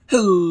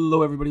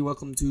Hello, everybody.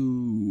 Welcome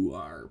to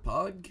our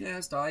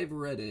podcast. I've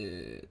read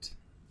it.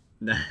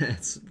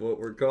 That's what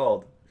we're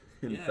called,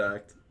 in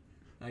fact.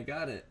 I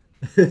got it.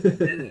 I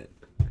did it.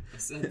 I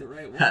said the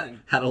right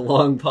one. Had a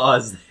long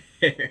pause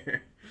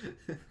there.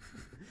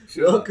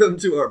 Welcome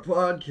to our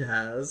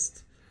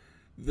podcast.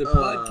 The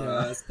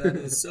podcast that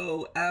is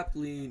so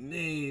aptly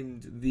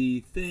named the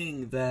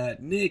thing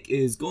that Nick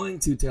is going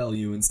to tell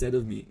you instead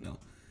of me. No.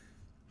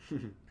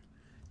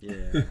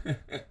 Yeah.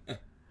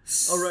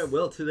 All right,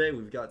 well, today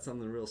we've got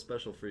something real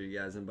special for you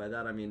guys, and by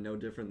that I mean no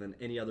different than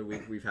any other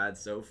week we've had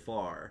so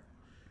far.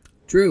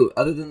 True,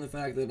 other than the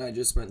fact that I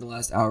just spent the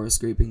last hour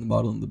scraping the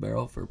bottom of the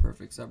barrel for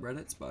perfect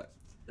subreddits, but...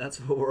 That's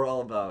what we're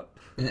all about.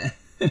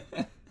 It'll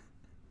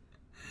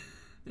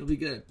be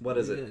good. What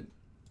is it? Good.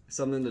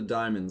 Something to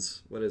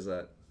diamonds. What is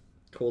that?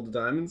 Coal to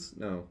diamonds?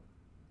 No.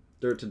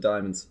 Dirt to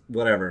diamonds.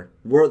 Whatever.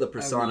 We're the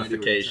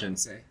personification.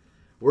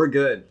 We're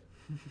good.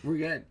 We're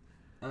good.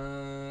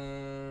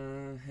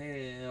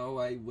 Hey,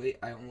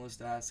 I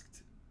almost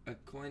asked a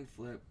coin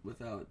flip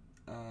without,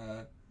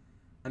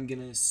 I'm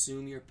gonna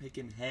assume you're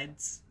picking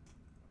heads.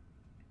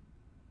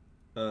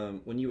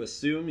 When you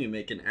assume, you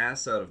make an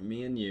ass out of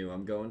me and you.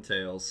 I'm going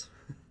tails.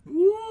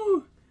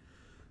 Woo!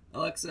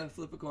 Alexa,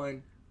 flip a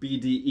coin.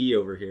 BDE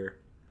over here.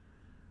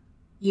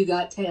 You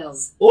got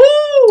tails.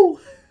 Ooh!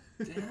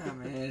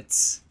 Damn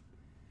it.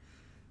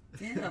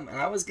 Damn,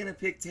 I was gonna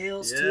pick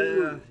tails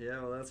too.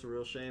 Yeah, well, that's a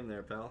real shame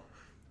there, pal.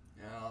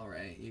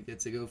 Alright, you get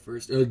to go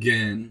first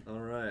again.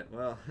 Alright,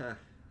 well,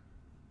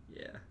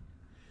 yeah.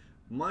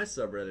 My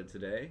subreddit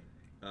today,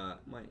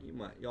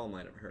 y'all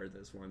might have heard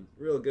this one.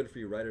 Real good for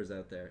you writers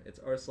out there. It's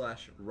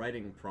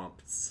r/writing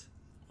prompts.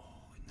 Oh,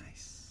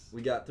 nice.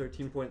 We got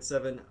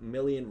 13.7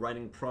 million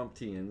writing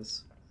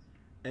promptians.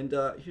 And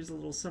here's a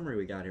little summary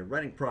we got here.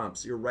 Writing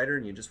prompts. You're a writer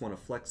and you just want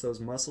to flex those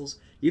muscles?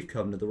 You've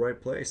come to the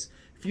right place.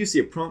 If you see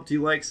a prompt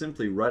you like,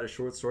 simply write a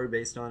short story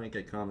based on it,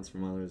 get comments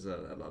from others, blah,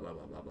 blah, blah,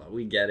 blah, blah, blah.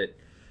 We get it.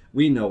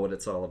 We know what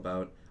it's all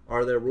about.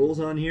 Are there rules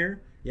on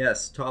here?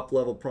 Yes,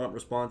 top-level prompt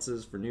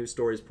responses for news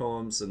stories,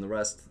 poems, and the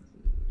rest.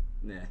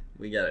 Nah,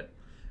 we get it.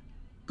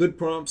 Good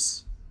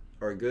prompts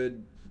are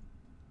good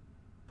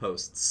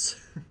posts.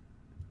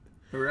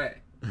 Hooray.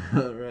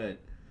 All right.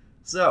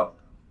 So,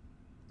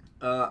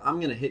 I'm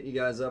going to hit you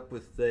guys up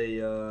with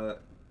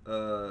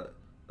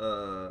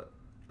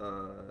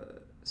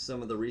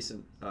some of the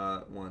recent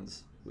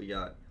ones we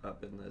got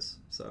up in this.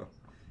 So,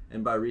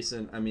 and by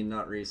recent, I mean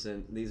not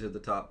recent. These are the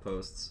top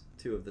posts.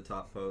 2 of the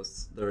top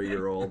posts. They're a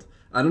year old.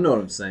 I don't know what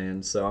I'm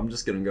saying, so I'm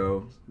just going to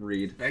go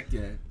read. Heck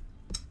yeah.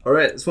 All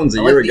right, this one's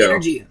a year ago.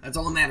 Energy. That's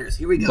all that matters.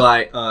 Here we go.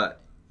 By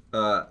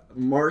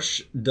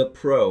Marsh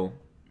DePro.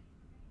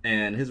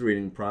 And his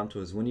reading prompt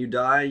was, when you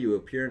die, you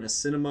appear in a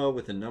cinema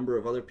with a number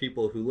of other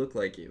people who look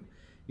like you.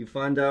 You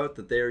find out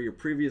that they are your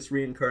previous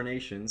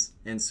reincarnations,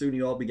 and soon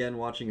you all begin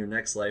watching your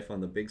next life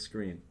on the big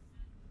screen.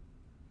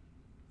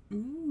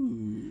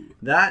 Ooh.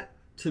 That,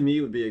 to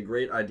me, would be a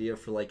great idea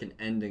for, like, an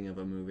ending of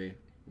a movie.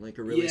 Like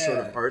a really sort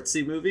of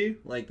artsy movie.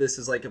 Like, this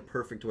is, like, a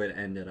perfect way to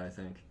end it, I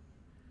think.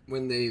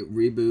 When they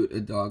reboot A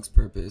Dog's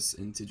Purpose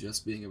into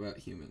just being about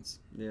humans.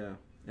 Yeah.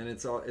 And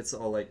it's all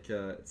like,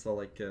 I don't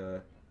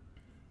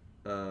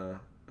know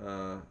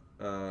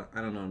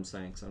what I'm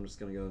saying, so I'm just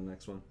gonna go to the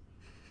next one.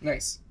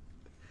 Nice.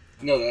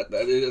 No, are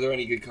there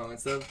any good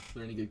comments, though? Are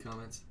there any good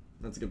comments?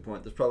 That's a good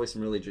point. There's probably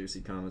some really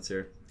juicy comments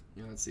here.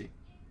 Yeah, let's see.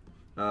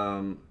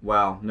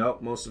 Wow.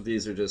 Nope, most of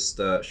these are just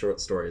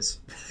short stories.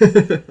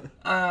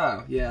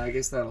 Oh, yeah, I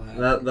guess that'll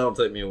happen. That'll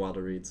take me a while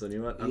to read, so you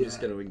know what? I'm just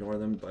gonna ignore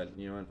them, but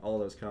you know what? All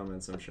those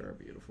comments, I'm sure, are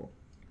beautiful.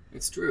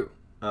 It's true.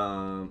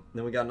 Then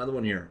we got another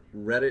one here.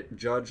 Reddit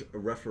Judge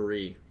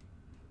Referee.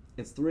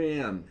 It's 3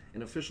 a.m.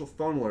 An official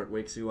phone alert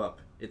wakes you up.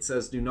 It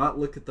says, do not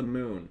look at the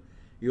moon.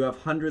 You have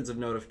hundreds of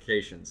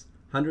notifications.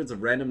 Hundreds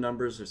of random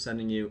numbers are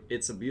sending you,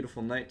 it's a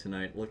beautiful night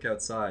tonight. Look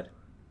outside.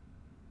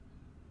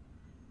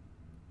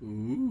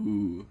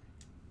 Ooh.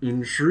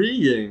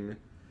 Intriguing.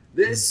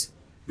 This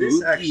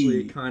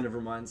actually kind of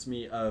reminds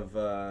me of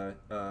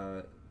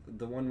the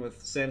one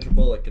with Sandra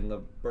Bullock and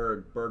the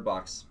bird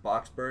box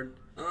bird.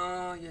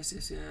 Oh,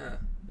 yes, yeah.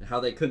 How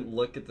they couldn't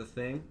look at the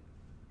thing.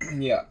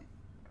 Yeah.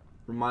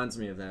 Reminds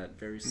me of that.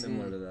 Very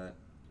similar to that.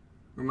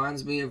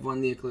 Reminds me of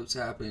when the eclipse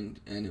happened,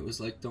 and it was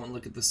like, don't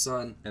look at the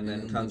sun. And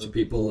then tons of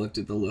people looked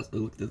at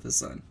the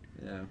sun.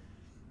 Yeah.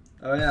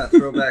 Oh yeah,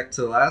 throwback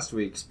to last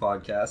week's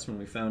podcast when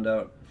we found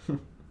out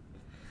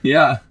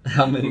yeah,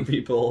 how many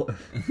people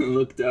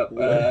looked up.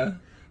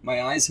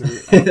 My eyes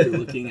hurt after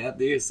looking at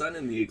the sun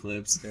in the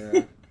eclipse.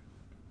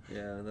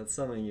 Yeah, that's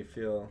something you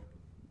feel.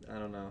 I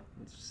don't know.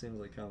 It just seems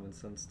like common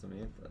sense to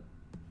me,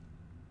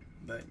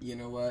 But you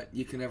know what?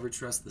 You can never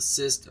trust the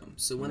system.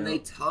 So when they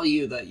tell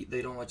you that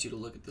they don't want you to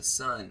look at the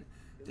sun,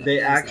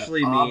 they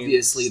actually mean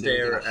obviously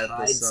stare at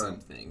the sun.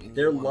 Something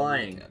they're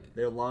lying.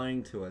 They're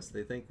lying to us.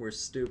 They think we're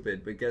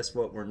stupid, but guess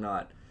what? We're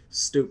not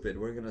stupid.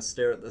 We're gonna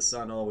stare at the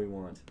sun all we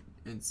want.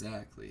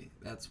 Exactly.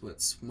 That's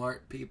what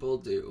smart people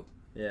do.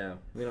 Yeah,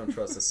 we don't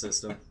trust the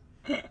system.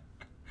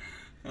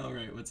 All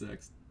right, what's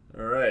next?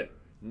 All right.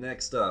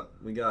 Next up,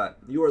 we got,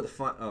 you are the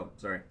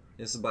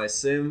This is by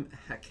Sim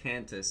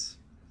Hakantis,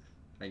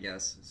 I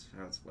guess.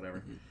 It's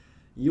whatever.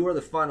 You are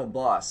the final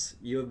boss.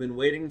 You have been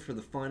waiting for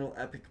the final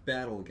epic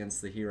battle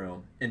against the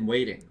hero. And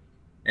waiting.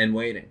 And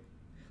waiting.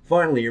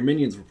 Finally, your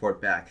minions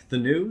report back. The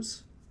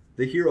news?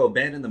 The hero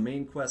abandoned the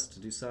main quest to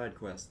do side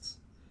quests.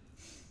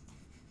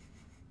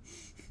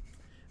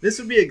 This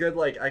would be a good,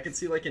 like, I could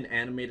see, like, an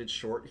animated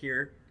short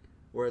here.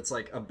 Where it's,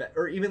 like,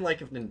 or even,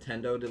 like, if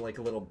Nintendo did, like,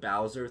 a little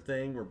Bowser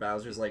thing. Where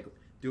Bowser's, like,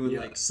 doing,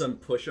 like, some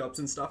push-ups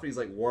and stuff. And he's,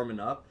 like, warming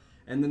up.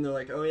 And then they're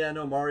like, oh, yeah,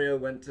 no, Mario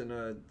went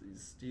and,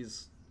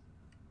 he's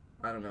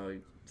I don't know.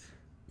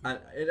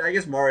 I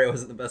guess Mario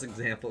isn't the best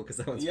example because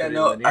that one's pretty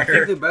linear. I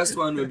think the best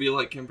one would be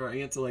like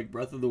comparing it to like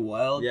Breath of the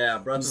Wild. Yeah,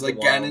 Breath of the like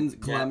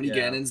Wild. Calamity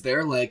Ganon's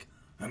there, like,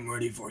 I'm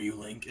ready for you,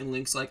 Link. And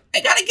Link's like,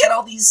 I gotta get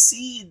all these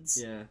seeds.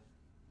 Yeah.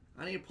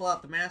 I need to pull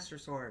out the Master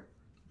Sword.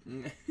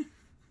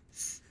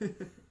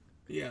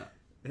 Yeah.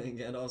 And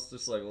Gandalf's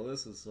just like, well,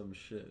 this is some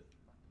shit.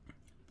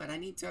 But I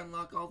need to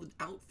unlock all the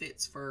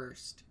outfits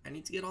first. I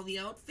need to get all the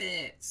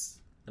outfits.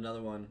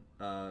 Another one,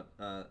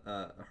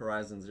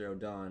 Horizon Zero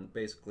Dawn,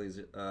 basically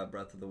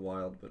Breath of the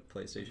Wild, but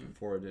PlayStation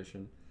 4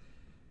 edition.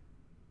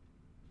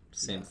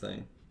 Same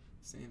thing.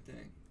 Same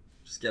thing.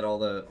 Just get all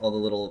the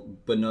little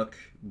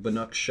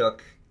Banuk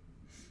Shuk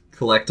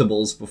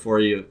collectibles before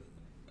you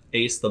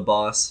ace the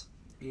boss.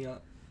 Yeah.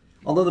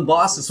 Although the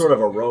boss is sort of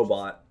a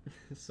robot,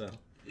 so.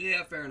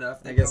 Yeah, fair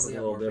enough. I guess it's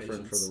a little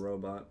different for the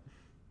robot.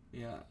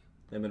 Yeah.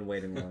 They've been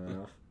waiting long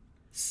enough.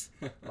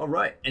 All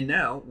right, and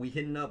now we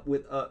hit up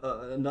with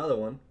another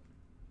one.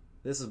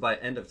 This is by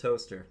End of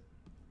Toaster.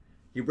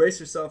 You brace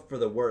yourself for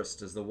the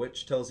worst as the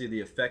witch tells you the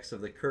effects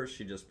of the curse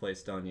she just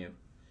placed on you.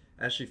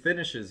 As she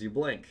finishes, you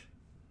blink.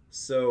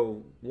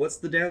 So, what's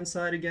the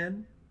downside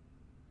again?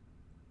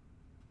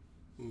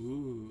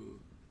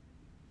 Ooh.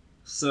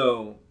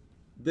 So,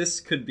 this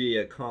could be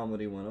a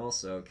comedy one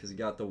also, because you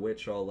got the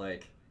witch all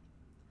like,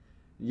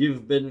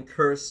 you've been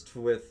cursed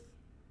with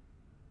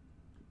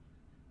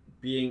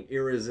being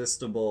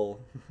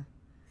irresistible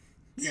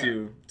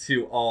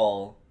to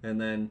all, and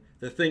then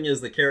the thing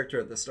is, the character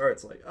at the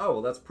start's like, oh,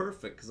 well, that's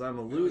perfect because I'm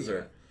a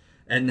loser,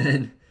 and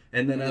then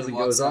as it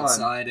goes on,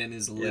 outside and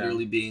is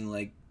literally being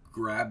like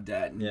grabbed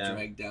at and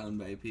dragged down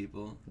by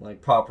people,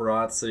 like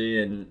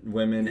paparazzi and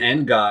women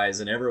and guys,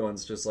 and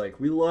everyone's just like,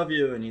 we love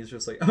you, and he's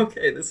just like,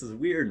 okay, this is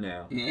weird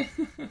now.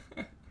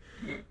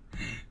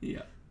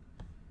 Yeah.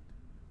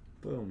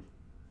 Boom.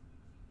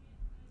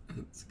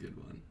 That's a good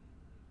one.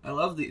 I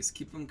love these.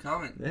 Keep them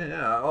coming.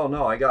 Yeah. Oh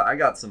no, I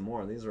got some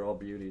more. These are all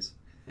beauties.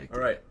 Heck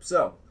All right.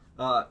 So,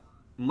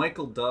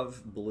 Michael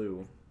Dove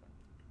Blue,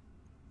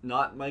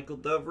 not Michael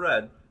Dove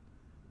Red,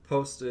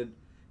 posted,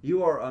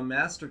 "You are a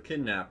master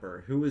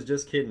kidnapper who was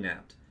just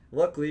kidnapped.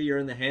 Luckily, you're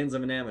in the hands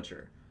of an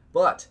amateur.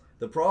 But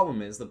the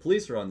problem is the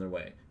police are on their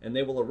way, and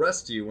they will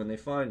arrest you when they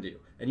find you,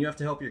 and you have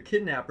to help your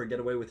kidnapper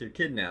get away with your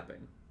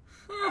kidnapping."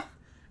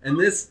 And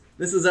this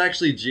is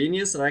actually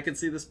genius, and I could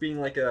see this being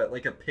like a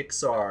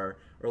Pixar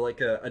or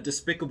like a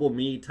Despicable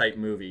Me type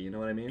movie. You know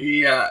what I mean?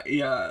 Yeah.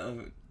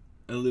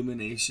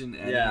 Illumination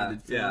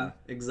animated film. Yeah,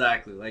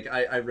 exactly. Like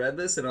I read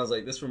this and I was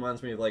like, this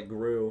reminds me of like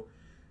Gru,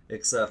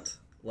 except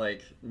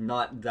like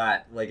not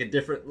that, like a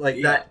different,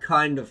 like that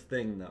kind of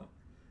thing though.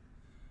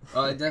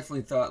 I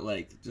definitely thought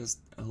like just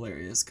a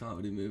hilarious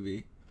comedy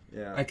movie.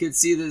 Yeah. I could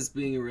see this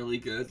being a really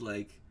good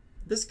like.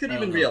 This could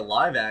even be a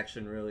live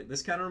action, really.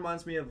 This kind of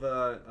reminds me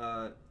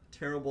of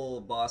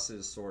Terrible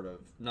Bosses, sort of.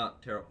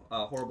 Not terrible,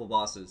 Horrible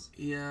Bosses.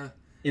 Yeah.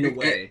 In a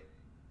way.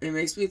 It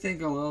makes me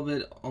think a little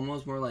bit,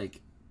 almost more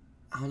like,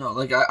 I don't know,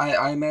 like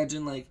I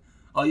imagine like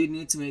all you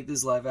need to make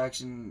this live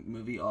action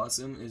movie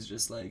awesome is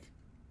just like,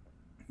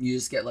 you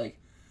just get like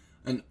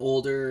an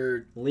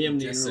older, Liam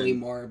generally Neeson.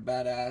 more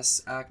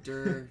badass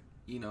actor.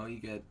 You know, you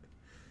get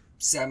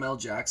Samuel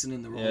Jackson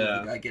in the role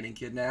of the guy getting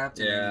kidnapped,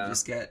 and then you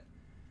just get,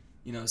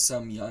 you know,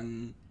 some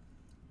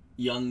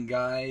young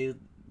guy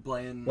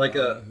playing like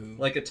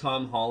a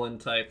Tom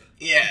Holland type.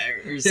 Yeah,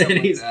 or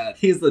something like that.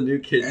 He's the new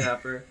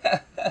kidnapper.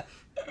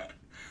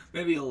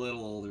 Maybe a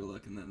little older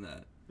looking than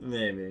that.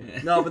 Maybe.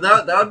 No, but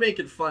that would make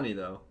it funny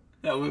though.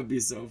 That would be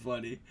so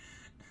funny.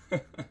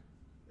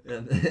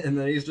 And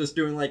then he's just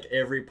doing like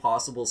every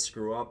possible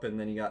screw up, and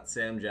then you got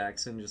Sam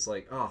Jackson just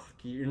like, oh,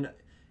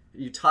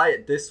 you tie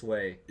it this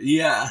way.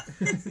 Yeah.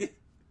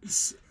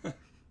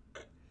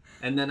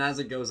 And then as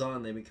it goes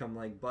on, they become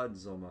like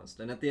buds almost.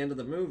 And at the end of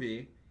the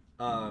movie,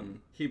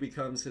 he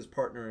becomes his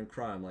partner in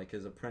crime, like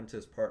his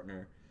apprentice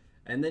partner.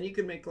 And then you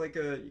can make like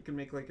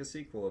a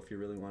sequel if you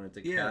really wanted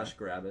to cash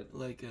grab it.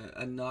 Like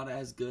a not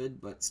as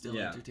good but still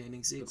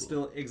entertaining sequel. But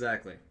still,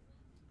 exactly.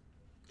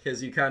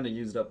 Because you kind of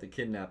used up the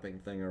kidnapping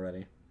thing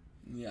already.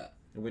 Yeah.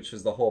 Which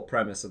is the whole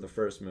premise of the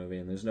first movie,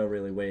 and there's no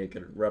really way you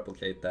could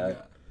replicate that.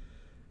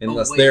 Yeah.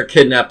 Unless they're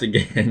kidnapped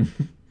again.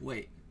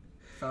 Wait.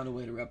 Found a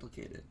way to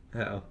replicate it.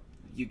 How?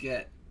 You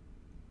get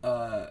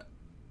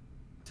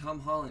Tom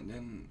Holland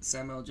and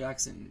Samuel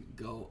Jackson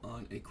go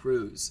on a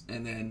cruise,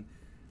 and then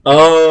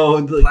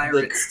Oh,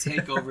 Pirates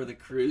take over the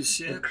cruise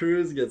the ship.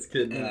 cruise gets And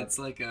kidnapped. it's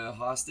like a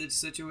hostage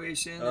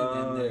situation, and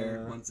Oh, then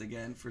they're yeah. once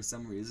again, for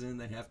some reason,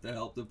 they have to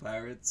help the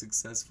pirates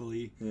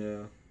successfully.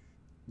 Yeah.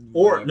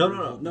 Or whatever,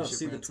 no. hold the ship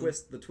See, the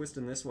ransom. twist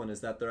in this one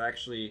is that they're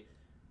actually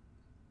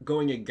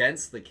going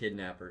against the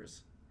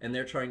kidnappers, and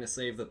they're trying to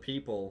save the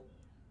people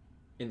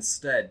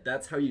instead.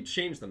 That's how you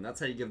change them. That's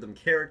how you give them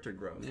character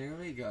growth. There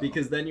we go.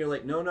 Because then you're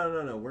like, no,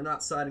 we're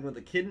not siding with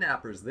the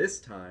kidnappers this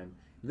time.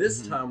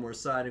 This time we're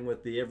siding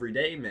with the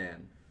everyday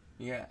man.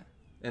 Yeah.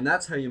 And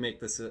that's how you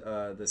make this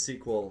the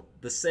sequel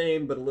the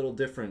same but a little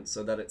different,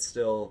 so that it's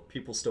still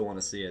people still want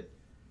to see it.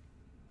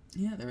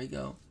 Yeah, there we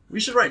go. We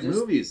should write Just-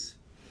 movies.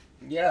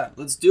 Yeah,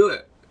 let's do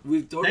it.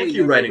 We've totally Thank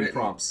you, never writing written-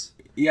 prompts.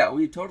 Yeah,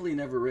 we've totally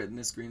never written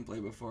a screenplay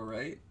before,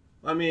 right?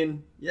 I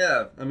mean,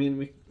 yeah. I mean,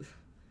 we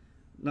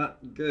not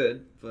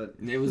good, but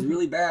It was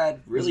really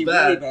bad. Really,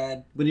 bad. really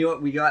bad. but you know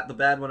what? We got the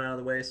bad one out of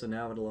the way, so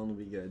now it'll only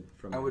be good.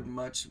 From I would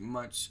much.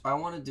 I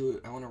want to do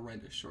it. I want to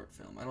write a short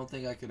film. I don't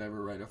think I could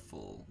ever write a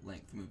full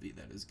length movie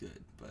that is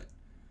good, but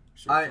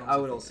short films, I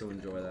would think also could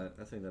enjoy handle. that.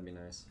 I think that'd be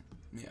nice.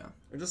 Yeah.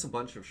 Or just a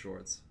bunch of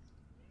shorts.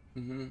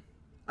 Mm-hmm.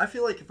 I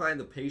feel like if I had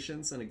the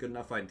patience and a good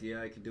enough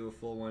idea, I could do a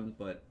full one,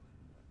 but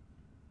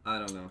I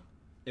don't know.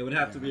 It would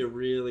have to be a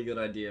really good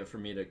idea for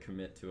me to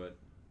commit to it.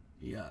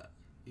 Yeah.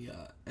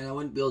 Yeah. And I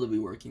wouldn't be able to be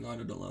working on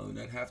it alone.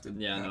 I'd have to.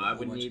 Yeah, have no, a I whole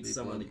would bunch of need people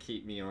someone to in.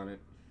 keep me on it.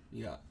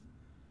 Yeah.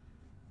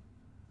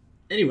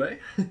 Anyway,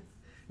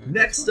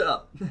 next fun.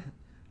 up,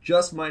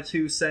 just my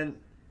two just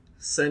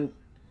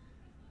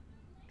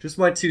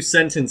my two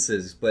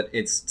sentences, but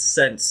it's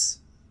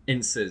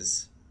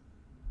sense-inces.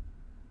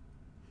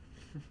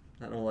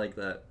 I don't like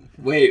that.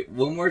 Wait,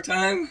 one more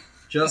time.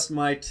 Just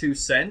my 2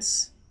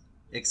 cents,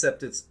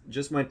 except it's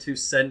just my 2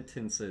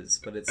 sentences,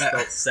 but it's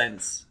spelled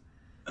sense.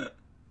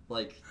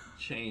 Like,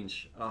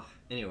 change.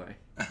 Anyway.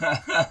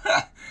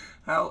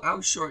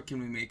 How short can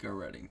we make our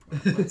writing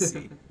prompt? Let's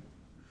see.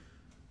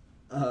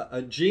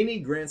 A genie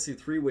grants you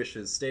 3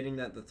 wishes, stating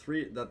that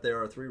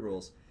there are 3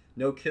 rules: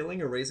 no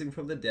killing or raising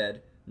from the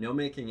dead, no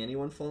making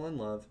anyone fall in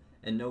love,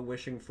 and no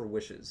wishing for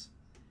wishes.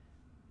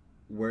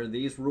 Were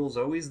these rules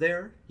always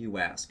there, you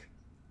ask?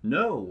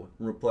 No,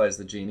 replies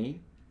the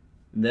genie.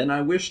 Then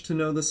I wish to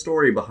know the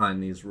story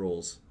behind these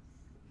rules.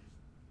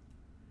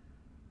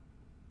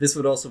 This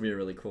would also be a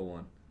really cool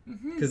one.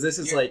 Because this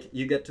is like,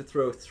 you get to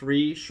throw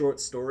 3 short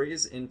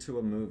stories into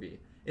a movie.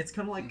 It's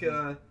kind of like,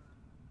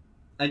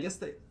 I guess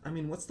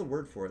what's the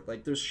word for it?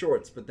 Like, there's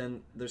shorts, but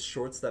then there's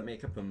shorts that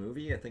make up a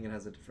movie. I think it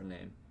has a different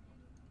name.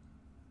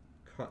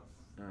 I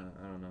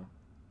don't know.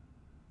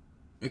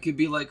 It could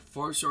be like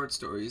 4 short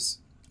stories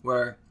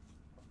where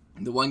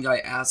the one guy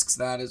asks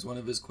that as one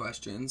of his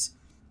questions,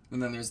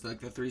 and then there's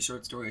like the 3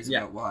 short stories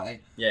about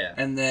why. Yeah.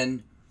 And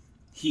then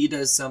he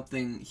does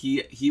something.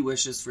 He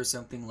wishes for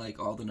something like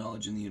all the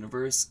knowledge in the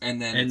universe,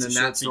 and then it's a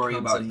short story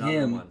about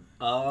him. One.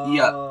 Oh.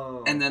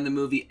 Yeah. And then the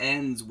movie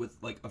ends with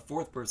like a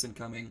 4th person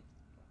coming,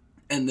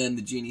 and then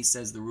the genie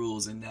says the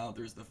rules, and now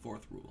there's the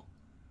 4th rule.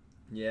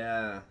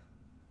 Yeah.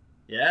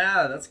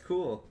 Yeah, that's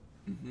cool.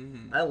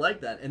 Mm-hmm. I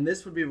like that. And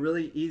this would be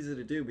really easy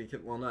to do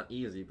because, well, not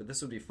easy, but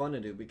this would be fun to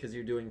do because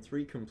you're doing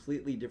 3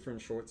 completely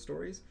different short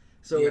stories.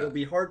 So Yeah. it'll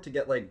be hard to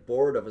get like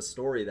bored of a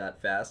story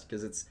that fast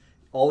because it's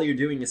all you're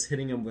doing is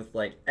hitting them with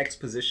like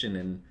exposition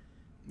and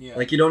Yeah.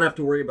 like you don't have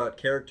to worry about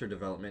character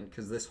development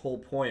because this whole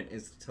point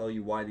is to tell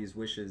you why these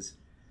wishes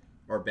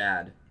are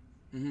bad.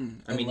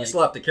 Mm-hmm. I mean, you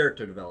still have to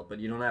character develop, but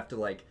you don't have to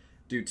like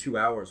do 2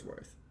 hours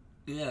worth.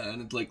 Yeah,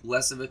 and it's like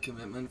less of a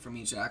commitment from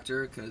each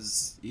actor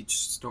because each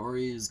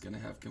story is gonna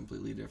have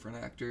completely different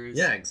actors.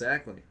 Yeah,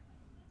 exactly.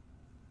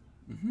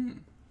 Mm-hmm.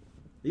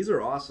 These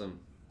are awesome.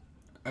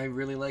 I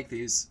really like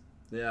these.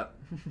 Yeah.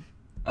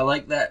 I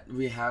like that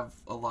we have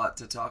a lot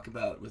to talk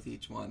about with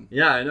each one.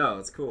 Yeah, I know.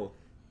 It's cool.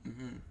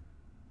 Mm-hmm.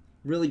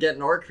 Really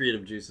getting our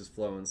creative juices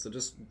flowing. So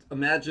just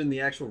imagine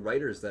the actual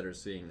writers that are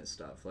seeing this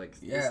stuff. Like,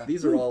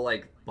 these are all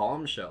like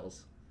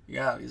bombshells.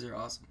 Yeah, these are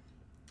awesome.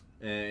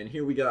 And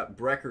here we got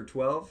Brecker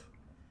 12.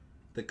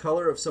 The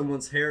color of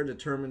someone's hair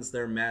determines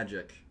their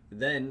magic.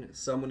 Then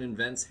someone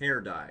invents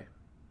hair dye.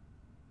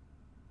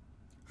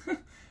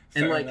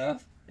 Fair like,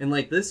 enough. And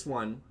like this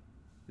one,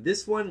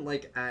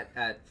 like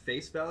at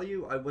face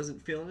value, I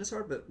wasn't feeling this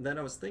hard, but then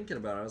I was thinking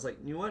about it. I was like,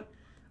 you know what?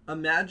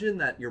 Imagine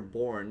that you're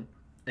born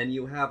and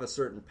you have a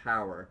certain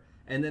power.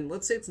 And then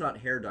let's say it's not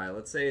hair dye.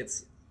 Let's say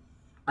it's,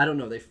 I don't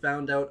know, they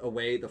found out a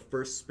way, the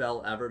first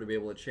spell ever to be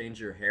able to change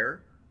your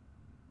hair.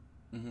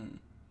 Mm-hmm.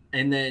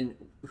 And then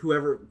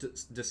whoever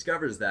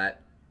discovers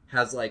that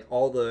has like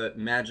all the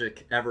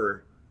magic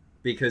ever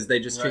because they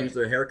just changed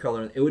their hair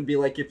color. It would be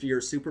like if your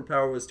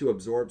superpower was to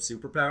absorb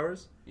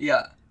superpowers.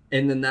 Yeah.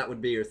 And then that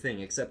would be your thing,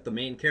 except the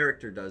main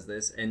character does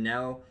this, and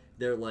now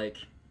they're like,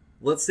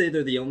 let's say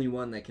they're the only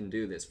one that can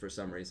do this for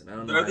some reason. I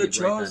don't know. They're how the you'd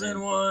write that chosen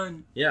in.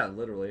 one. Yeah,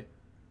 literally.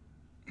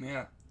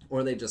 Yeah.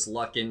 Or they just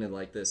luck into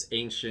like this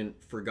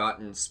ancient,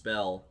 forgotten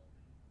spell.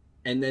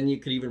 And then you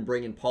could even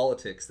bring in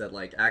politics that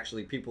like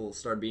actually people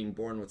start being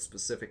born with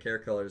specific hair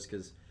colors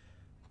because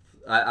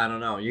I don't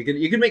know. You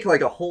could make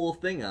like a whole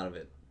thing out of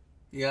it.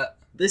 Yeah.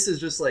 This is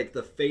just like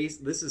the face.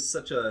 This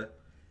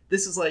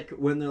is like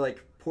when they're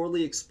like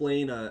poorly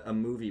explain a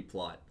movie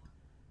plot.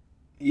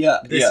 Yeah.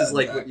 This yeah, is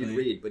like exactly. what you'd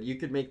read, but you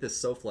could make this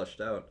so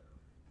fleshed out.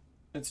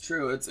 It's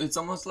true. It's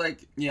almost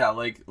like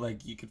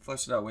like you could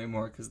flesh it out way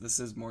more because this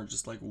is more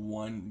just like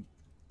one.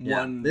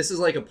 This is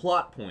like a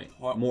plot point.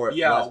 More.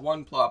 Yeah, less-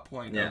 one plot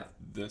point Yeah. of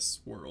this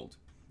world.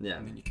 Yeah.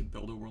 And then you could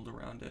build a world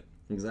around it.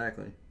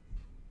 Exactly.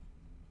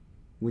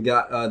 We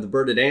got the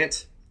Birded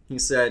Ant. He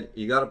said,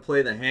 "You got to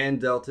play the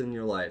hand dealt in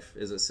your life,"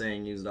 is a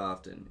saying used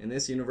often. In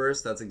this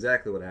universe, that's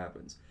exactly what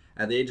happens.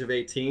 At the age of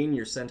 18,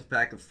 you're sent a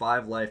pack of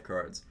 5 life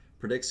cards.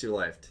 Predicts your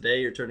life. Today,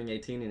 you're turning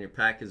 18 and your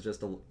pack has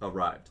just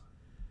arrived.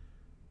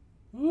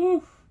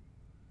 Woo.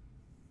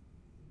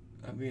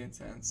 That'd be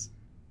intense.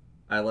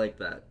 I like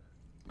that.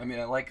 I mean,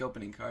 I like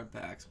opening card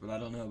packs, but I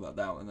don't know about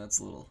that one. It's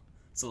a little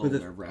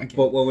nerve wracking.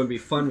 But what would be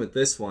fun with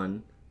this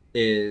one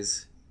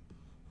is...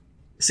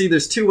 See,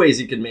 there's 2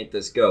 ways you can make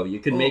this go. You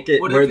can make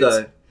it what where if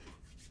the...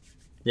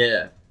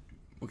 Yeah.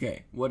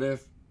 Okay, what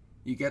if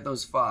you get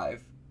those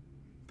 5,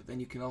 but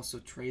then you can also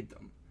trade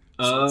them?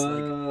 So it's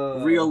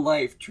like real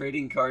life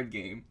trading card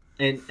game.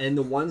 And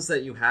the ones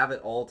that you have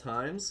at all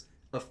times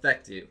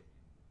affect you.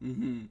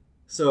 Mm-hmm.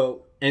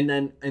 So and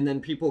then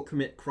people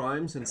commit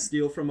crimes and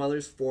steal from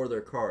others for their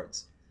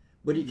cards,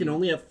 but you can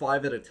only have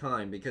 5 at a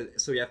time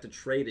so you have to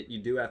trade it. You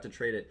do have to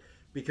trade it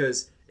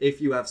because if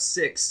you have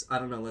 6, I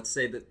don't know. Let's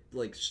say that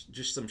like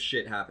just some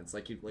shit happens,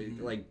 like you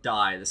like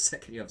die the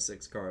second you have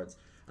 6 cards.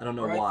 I don't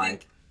know Or why.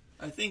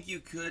 I think you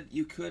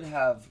could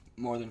have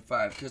more than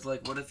 5 because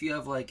like what if you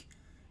have like,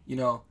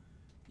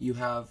 you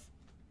have,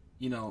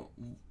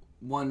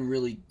 one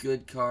really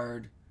good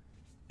card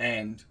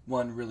and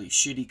one really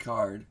shitty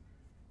card.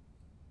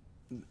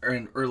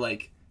 Or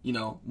like,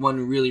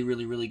 one really,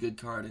 really, really good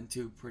card and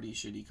 2 pretty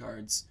shitty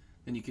cards.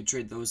 Then you could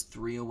trade those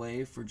 3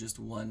 away for just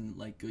one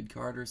like good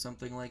card or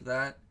something like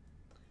that.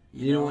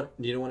 You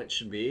know what it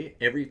should be?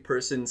 Every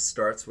person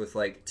starts with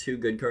like 2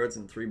 good cards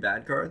and 3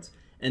 bad cards,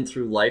 and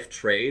through life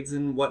trades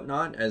and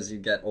whatnot, as you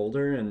get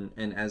older and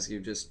as you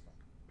just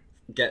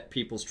get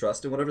people's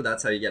trust and whatever,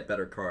 that's how you get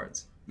better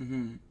cards.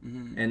 Mm-hmm,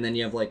 mm-hmm. And then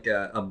you have like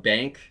a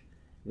bank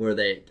where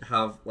they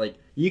have like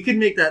you can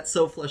make that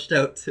so fleshed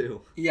out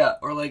too. Yeah,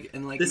 or like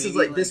and like this is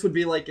maybe, like this would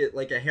be like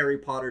a Harry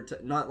Potter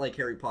not like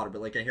Harry Potter,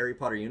 but like a Harry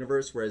Potter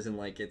universe, whereas in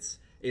like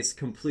it's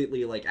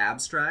completely like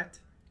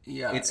abstract.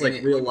 Yeah, it's and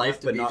like it real wouldn't life,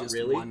 have to but be not just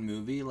really. one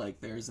movie. Like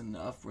there's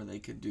enough where they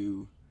could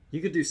do You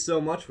could do so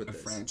much with a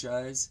this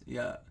franchise.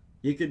 Yeah.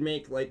 You could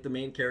make like the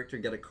main character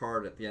get a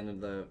card at the end of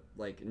the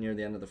like near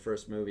the end of the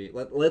first movie.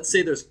 Let's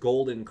say there's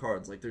golden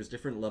cards. Like there's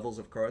different levels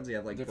of cards. You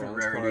have like Different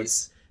bronze rarities.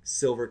 cards,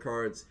 silver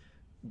cards,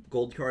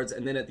 gold cards,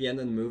 and then at the end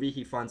of the movie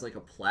he finds like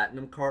a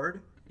platinum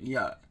card.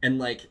 Yeah. And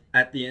like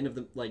at the end of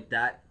the like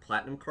that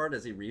platinum card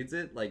as he reads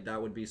it, like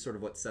that would be sort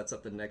of what sets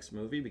up the next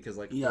movie because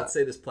like let's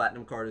say this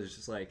platinum card is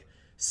just like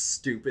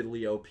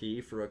stupidly OP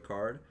for a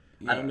card.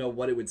 Yeah. I don't know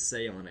what it would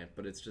say on it,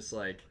 but it's just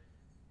like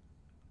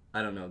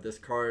I don't know. This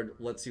card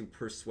lets you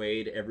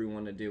persuade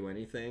everyone to do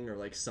anything or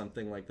like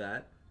something like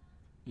that.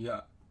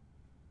 Yeah.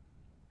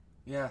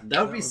 Yeah.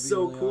 That would be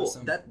so really cool.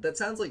 awesome. That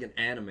sounds like an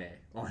anime,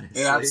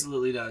 honestly. It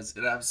absolutely does.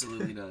 It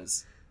absolutely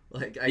does.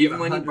 Like I Even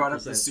could when you brought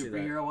up the 100% see that.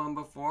 superhero one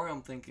before,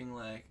 I'm thinking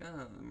like,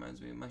 oh, it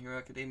reminds me of My Hero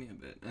Academia a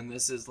bit. And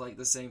this is like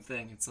the same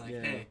thing. It's like,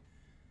 Yeah. hey,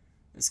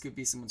 this could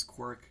be someone's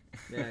quirk.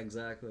 Yeah,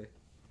 exactly.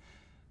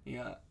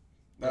 Yeah.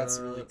 That's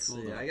really let's cool.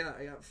 see. Though.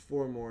 I got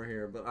 4 more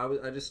here, but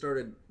I just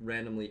started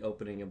randomly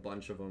opening a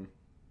bunch of them.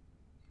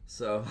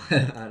 So I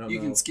don't know. You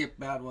can skip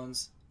bad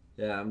ones.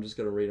 Yeah, I'm just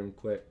gonna read them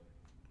quick.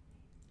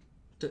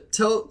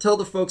 Tell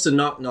the folks a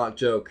knock knock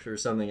joke or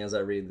something as I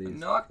read these.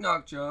 Knock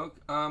knock joke.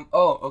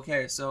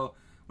 Okay. So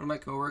one of my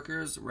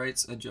coworkers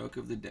writes a joke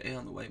of the day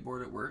on the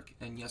whiteboard at work,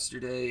 and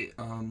yesterday,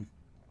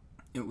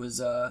 it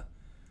was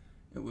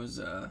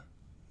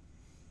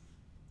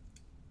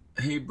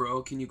hey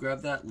bro, can you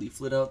grab that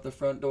leaflet out the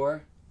front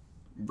door?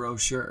 Bro,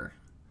 sure.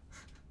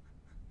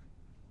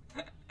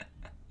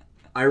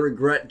 I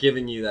regret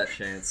giving you that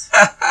chance.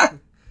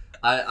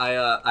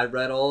 I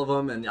read all of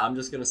them, and I'm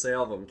just gonna say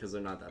all of them because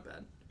they're not that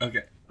bad.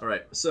 Okay. All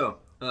right. So,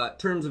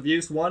 terms of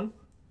use 1.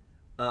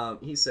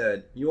 He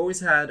said, "You always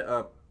had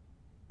a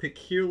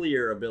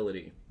peculiar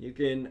ability. You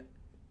can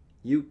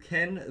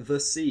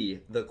see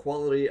the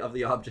quality of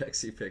the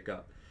objects you pick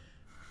up.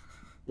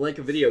 Like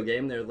a video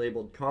game, they're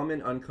labeled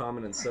common,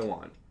 uncommon, and so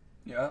on.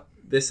 Yeah.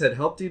 This had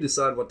helped you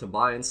decide what to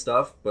buy and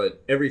stuff,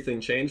 but everything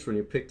changed when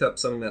you picked up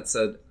something that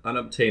said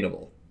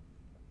unobtainable."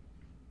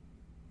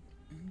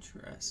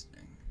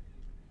 Interesting.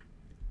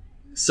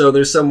 So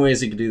there's some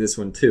ways you could do this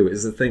one too.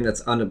 Is the thing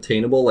that's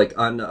unobtainable, like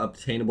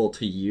unobtainable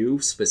to you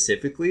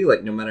specifically,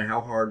 like no matter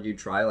how hard you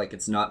try, like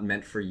it's not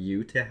meant for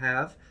you to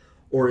have?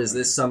 Or is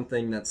this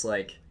something that's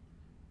like...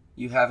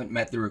 You haven't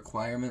met the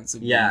requirements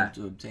of being able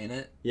to obtain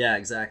it? Yeah,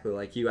 exactly.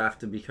 Like you have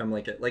to become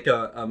like a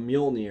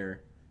Mjolnir,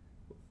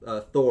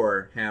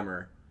 Thor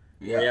hammer.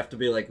 Yeah. Where you have to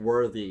be like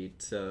worthy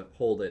to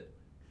hold it.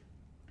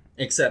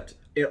 Except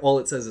all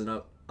it says is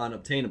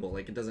unobtainable.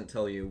 Like it doesn't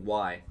tell you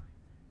why.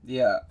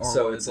 Yeah.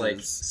 So it's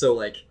like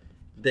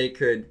they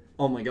could,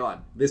 oh my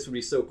god, this would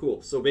be so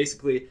cool. So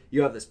basically,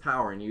 you have this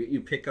power, and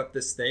you pick up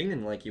this thing,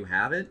 and like you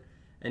have it,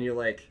 and you're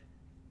like,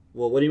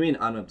 well, what do you mean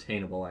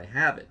unobtainable? I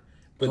have it.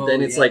 But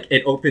then it's like,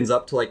 it opens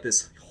up to like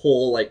this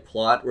whole like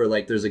plot where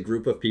like there's a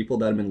group of people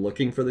that have been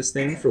looking for this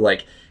thing for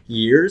like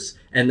years,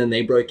 and then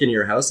they break into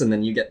your house, and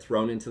then you get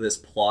thrown into this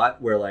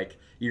plot where like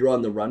you're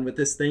on the run with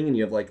this thing, and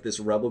you have like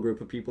this rebel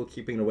group of people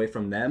keeping it away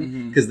from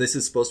them, because this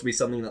is supposed to be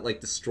something that like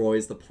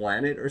destroys the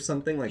planet or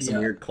something, like some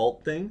weird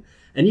cult thing.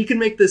 And you can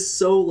make this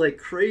so like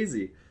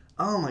crazy.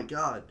 Oh my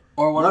god.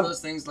 Or one of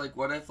those things, like,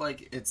 what if,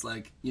 like, it's,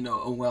 like, you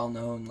know, a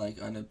well-known,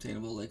 like,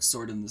 unobtainable, like,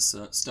 sword in the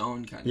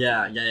stone kind of thing.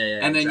 Yeah.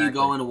 And then you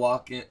go and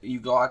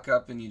you walk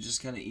up and you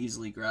just kind of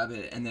easily grab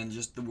it, and then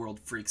just the world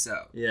freaks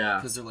out. Yeah.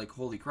 Because they're like,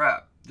 holy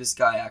crap, this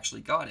guy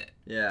actually got it.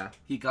 Yeah.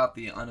 He got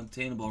the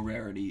unobtainable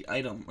rarity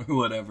item, or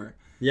whatever.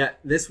 Yeah,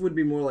 this would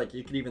be more like,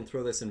 you could even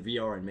throw this in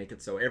VR and make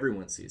it so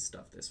everyone sees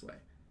stuff this way.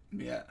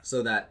 Yeah.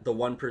 So that the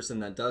one person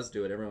that does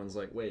do it, everyone's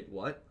like, wait,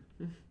 what?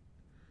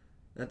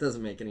 That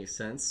doesn't make any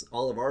sense.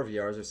 All of our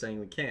VRs are saying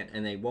we can't,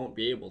 and they won't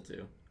be able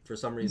to. For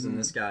some reason,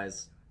 this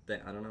guy's...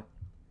 I don't know.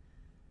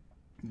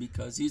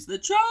 Because he's the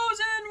chosen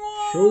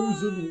one!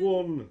 Chosen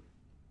one!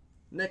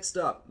 Next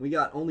up, we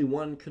got only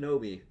one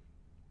Kenobi.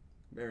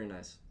 Very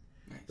nice.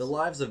 The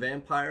lives of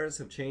vampires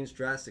have changed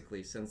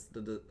drastically since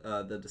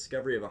the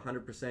discovery of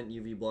 100%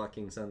 UV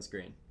blocking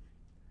sunscreen.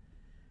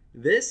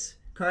 This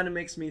kind of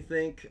makes me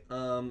think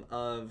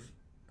of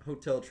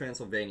Hotel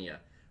Transylvania.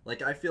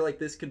 Like, I feel like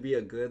this could be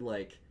a good,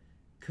 like,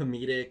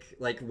 comedic,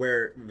 like,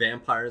 where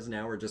vampires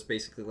now are just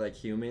basically like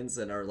humans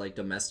and are like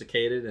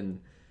domesticated, and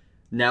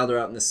now they're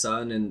out in the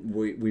sun, and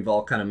we've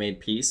all kind of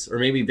made peace. Or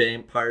maybe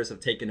vampires have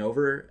taken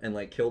over and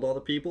like killed all the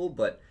people,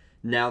 but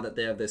now that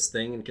they have this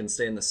thing and can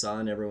stay in the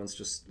sun,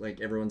 everyone's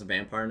a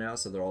vampire now,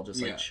 so they're all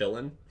just like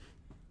chilling.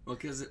 Well,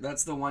 because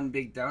that's the one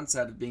big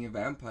downside of being a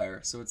vampire.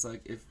 So it's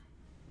like, if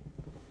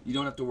you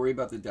don't have to worry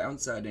about the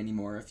downside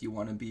anymore if you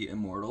want to be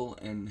immortal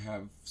and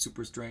have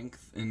super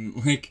strength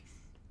and like...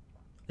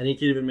 And he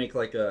could even make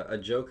like a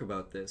joke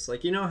about this.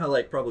 Like, you know how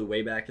like probably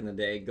way back in the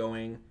day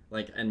going,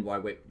 like, and why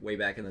way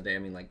back in the day, I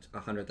mean like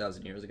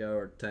 100,000 years ago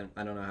or 10,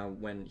 I don't know how,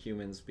 when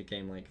humans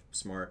became like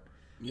smart.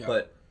 Yeah.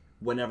 But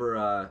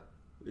whenever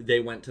they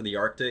went to the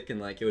Arctic, and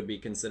like it would be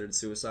considered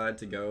suicide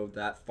to go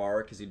that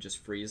far because you'd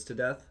just freeze to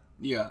death.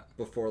 Yeah.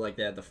 Before like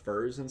they had the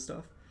furs and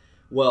stuff.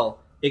 Well,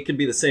 it could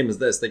be the same as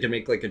this. They could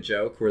make like a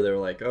joke where they were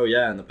like, oh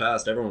yeah, in the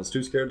past everyone was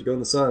too scared to go in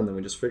the sun, then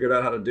we just figured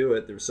out how to do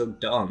it. They were so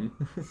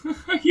dumb.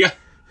 Yeah.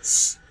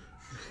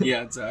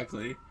 Yeah,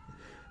 exactly.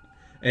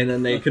 And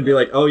then they could be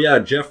like, oh yeah,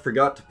 Jeff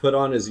forgot to put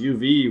on his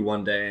UV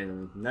one day,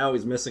 and now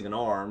he's missing an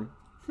arm.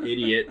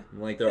 Idiot.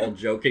 And like, they're all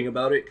joking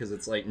about it because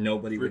it's like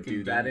nobody would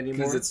do that anymore.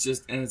 Because it's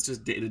just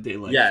day-to-day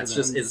life. Yeah,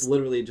 it's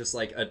literally just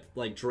like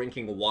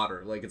drinking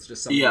water. Like, it's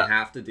just something you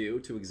have to do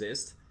to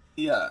exist.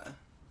 Yeah.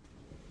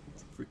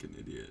 It's a freaking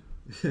idiot.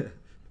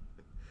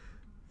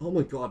 Oh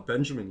my god,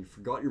 Benjamin, you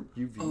forgot your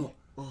UV.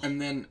 Oh.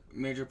 And then,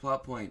 major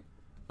plot point,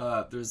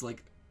 there's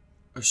like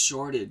a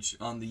shortage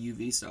on the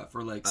UV stuff,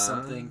 or like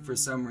something for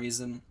some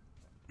reason.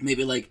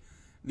 Maybe like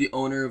the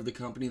owner of the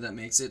company that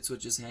makes it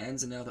switches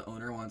hands, and now the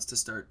owner wants to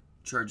start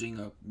charging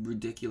a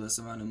ridiculous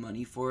amount of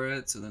money for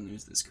it. So then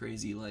there's this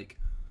crazy, like,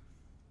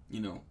 you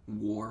know,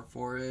 war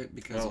for it,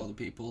 because all the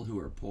people who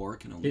are poor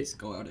can only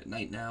go out at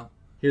night now.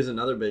 Here's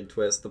another big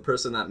twist. The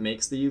person that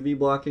makes the UV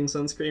blocking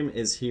sunscreen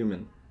is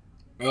human.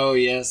 Oh,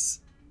 yes.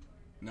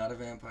 Not a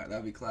vampire.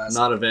 That'd be classic.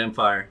 Not a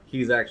vampire.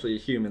 He's actually a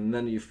human. And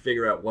then you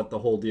figure out what the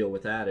whole deal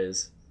with that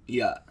is.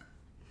 Yeah.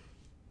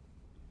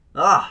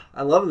 Ah,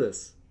 I love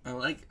this. I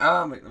like...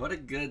 Oh, my... What a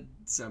good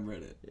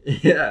subreddit.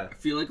 Yeah. I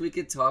feel like we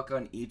could talk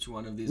on each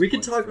one of these. We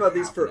could talk about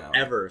these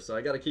forever, so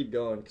I gotta keep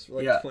going, because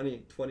we're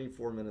like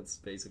 24 minutes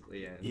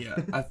basically in. Yeah,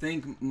 I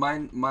think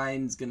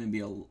mine's gonna be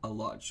a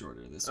lot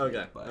shorter this week.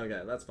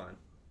 Okay, that's fine.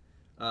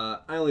 I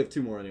only have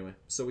two more anyway.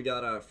 So we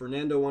got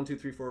Fernando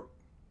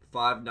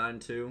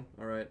 1234592.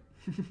 All right.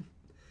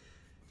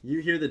 You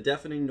hear the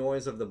deafening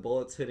noise of the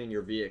bullets hitting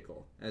your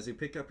vehicle. As you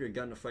pick up your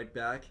gun to fight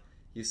back,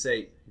 you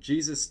say,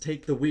 "Jesus,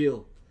 take the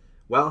wheel."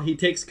 While he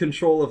takes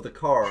control of the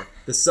car,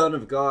 the Son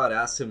of God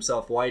asks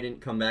himself why he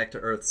didn't come back to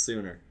Earth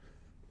sooner.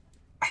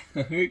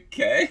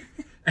 Okay.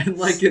 And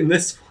like in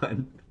this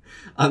one,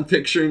 I'm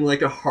picturing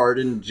like a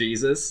hardened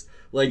Jesus.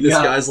 Like, this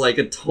guy's like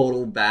a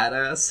total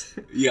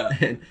badass. Yeah.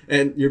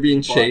 And you're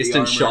being chased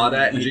and shot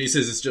at, and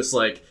Jesus is just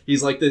like,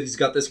 he's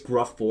got this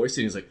gruff voice,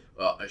 and he's like,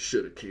 "Oh, I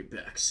should have came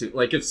back soon."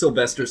 Like if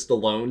Sylvester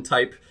Stallone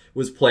type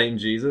was playing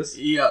Jesus.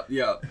 Yep.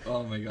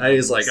 Oh my god. And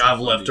he's like, "I've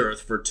left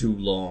Earth for too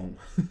long."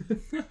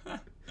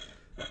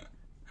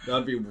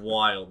 That'd be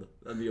wild.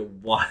 That'd be a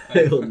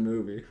wild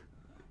movie.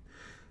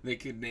 They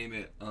could name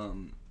it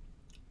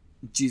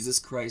Jesus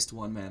Christ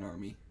One Man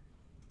Army.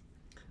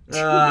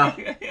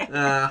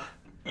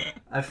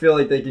 I feel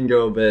like they can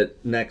go a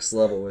bit next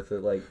level with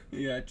it. Like,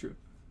 yeah, true.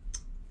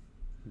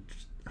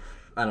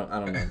 I don't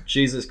know.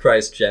 Jesus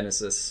Christ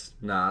Genesis.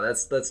 Nah,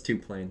 that's too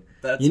plain.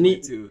 That's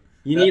too.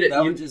 You need it.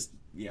 That would just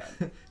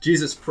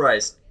Jesus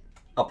Christ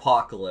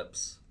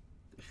Apocalypse.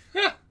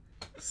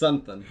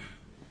 Something.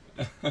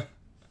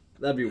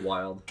 That'd be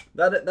wild.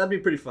 That'd be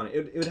pretty funny.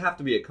 It would have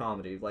to be a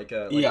comedy, like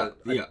a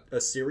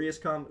serious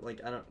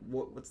like I don't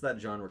what's that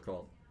genre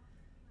called?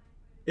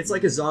 It's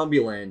like a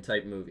Zombieland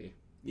type movie.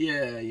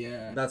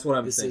 Yeah. That's what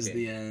I'm this thinking. This is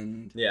the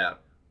end. Yeah.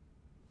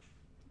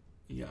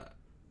 Yeah.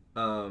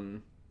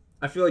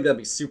 I feel like that'd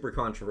be super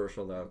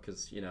controversial though,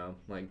 because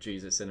like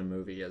Jesus in a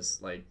movie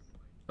as like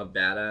a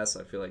badass.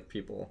 I feel like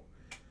people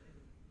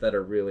that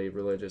are really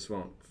religious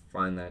won't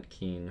find that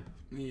keen.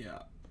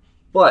 Yeah.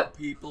 But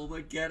people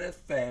would get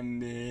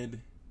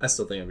offended. I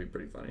still think it'd be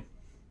pretty funny.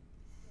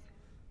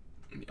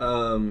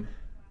 All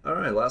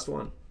right, last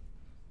one.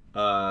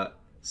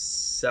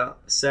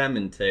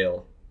 Salmon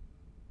tail.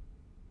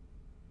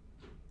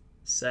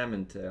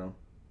 Salmon tail.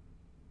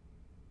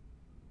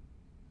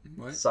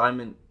 What?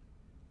 Salmon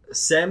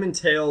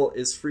tail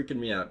is freaking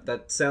me out.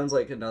 That sounds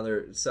like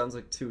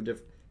two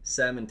different.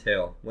 Salmon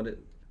tail.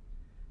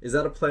 Is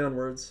that a play on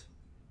words?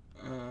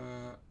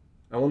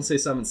 I want to say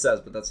Simon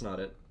Says, but that's not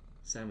it.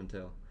 Salmon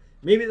tail.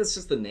 Maybe that's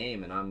just the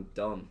name and I'm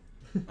dumb.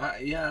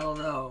 Yeah, I don't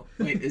know.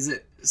 Wait, is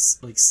it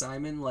like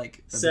Simon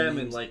like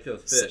salmon like a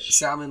fish?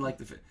 Salmon like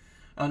the fish.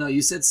 Oh no,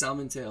 you said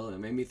salmon tail and it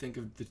made me think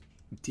of the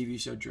TV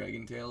show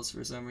Dragon Tales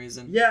for some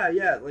reason.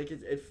 Yeah, like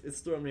it's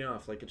throwing me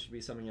off. Like it should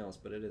be something else,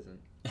 but it isn't.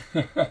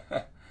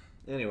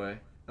 Anyway,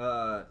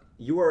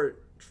 you are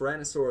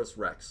Tyrannosaurus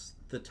Rex,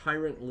 the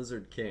tyrant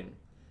lizard king,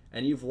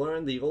 and you've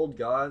learned the old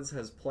gods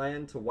has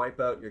planned to wipe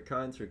out your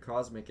kind through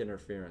cosmic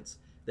interference.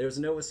 There's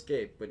no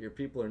escape, but your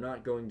people are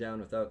not going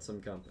down without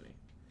some company.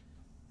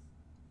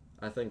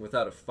 I think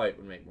without a fight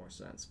would make more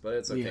sense, but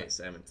it's okay,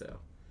 Salmon tail.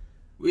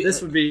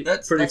 This would be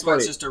pretty funny.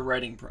 That's just a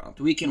writing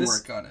prompt. We can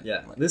work on it.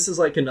 Yeah, this is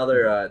like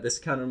another. This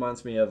kind of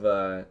reminds me of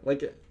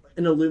like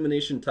an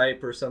Illumination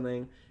type or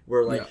something,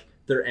 where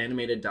they're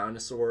animated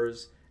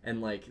dinosaurs,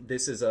 and like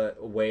this is a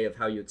way of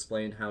how you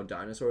explain how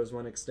dinosaurs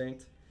went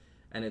extinct,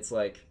 and it's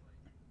like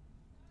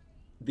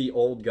the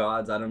old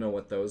gods. I don't know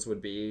what those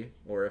would be,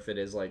 or if it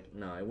is like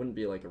no, it wouldn't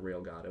be like a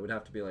real god. It would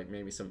have to be like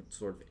maybe some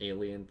sort of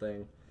alien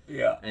thing.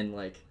 Yeah, and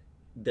like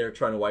they're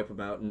trying to wipe them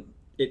out, and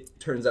it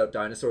turns out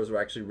dinosaurs were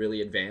actually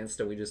really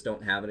advanced and we just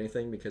don't have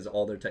anything because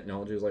all their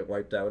technology was like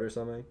wiped out or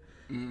something.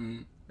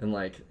 Mm-hmm. And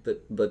like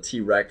the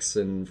T-Rex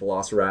and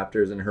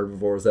velociraptors and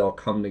herbivores, they all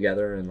come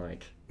together and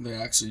like they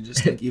actually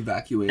just like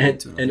evacuated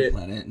to another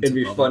planet and it'd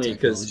be took all funny the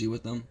technology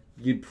with them.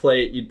 You'd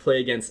play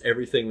against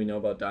everything we know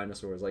about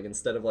dinosaurs. Like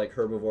instead of like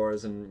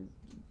herbivores and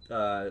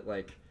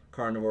like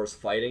carnivores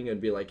fighting,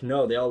 it'd be like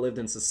no, they all lived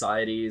in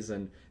societies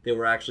and they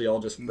were actually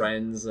all just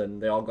friends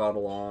and they all got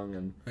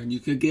along and you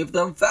could give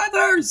them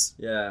feathers.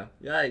 Yeah,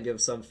 you give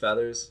some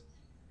feathers.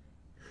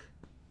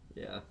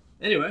 Yeah.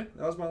 Anyway,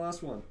 that was my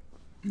last one.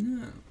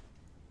 Yeah.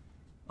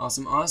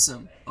 Awesome.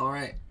 All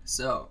right.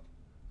 So,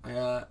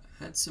 I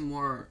had some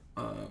more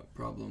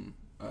problem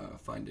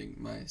finding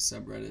my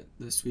subreddit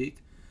this week,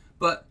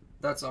 but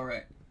that's all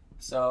right.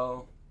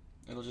 So,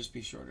 it'll just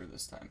be shorter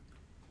this time.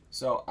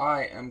 So,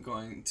 I am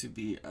going to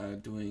be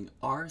doing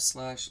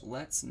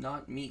r/let's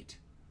not meet.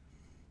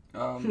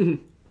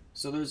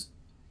 So there's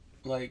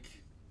like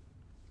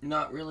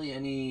not really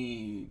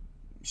any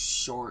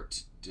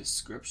short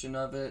description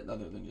of it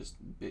other than just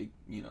big,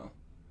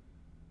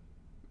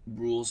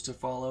 rules to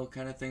follow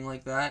kind of thing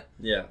like that.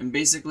 Yeah. And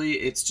basically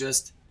it's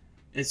just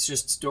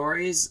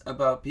stories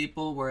about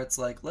people where it's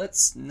like,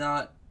 let's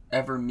not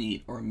ever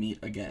meet or meet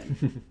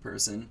again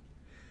person.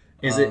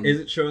 Is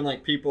it showing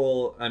like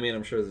people, I mean,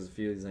 I'm sure there's a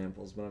few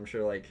examples, but I'm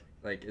sure like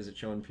is it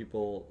showing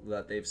people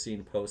that they've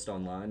seen post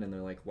online and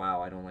they're like,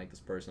 wow, I don't like this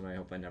person, I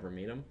hope I never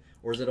meet him?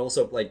 Or is it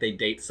also like they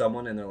date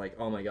someone and they're like,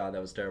 oh my god,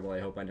 that was terrible, I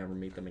hope I never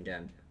meet them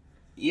again?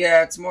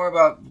 Yeah, it's more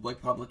about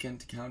like public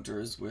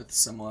encounters with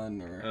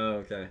someone or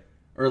okay.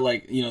 Or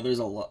like, there's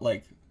a lot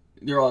like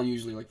they're all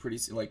usually like pretty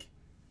like,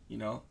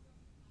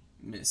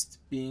 missed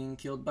being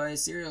killed by a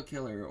serial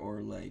killer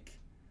or like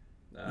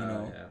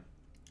yeah.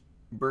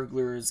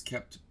 Burglars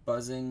kept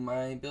buzzing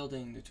my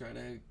building to try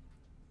to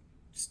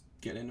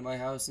get into my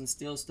house and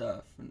steal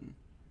stuff. And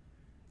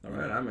all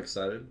right, I'm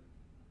excited.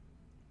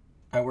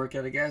 I work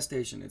at a gas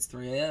station. It's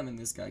 3 a.m. and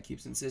this guy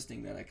keeps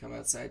insisting that I come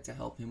outside to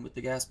help him with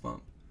the gas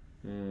pump.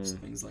 Just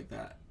things like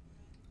that.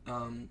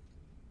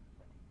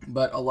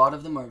 But a lot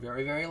of them are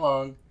very, very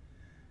long.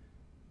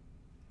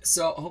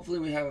 So hopefully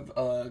we have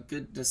a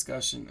good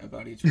discussion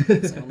about each one.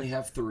 I only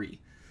have 3.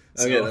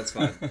 Okay, that's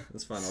fine.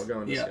 That's fine. I'll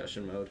go in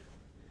discussion mode.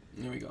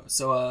 There we go.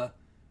 So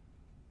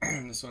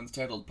this one's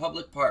titled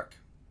Public Park.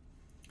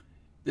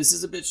 This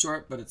is a bit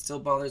short, but it still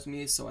bothers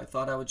me, so I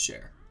thought I would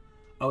share.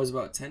 I was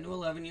about 10 to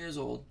 11 years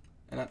old,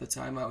 and at the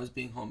time I was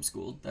being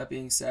homeschooled. That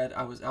being said,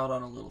 I was out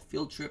on a little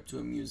field trip to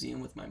a museum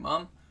with my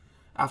mom.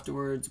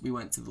 Afterwards, we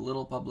went to the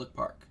little public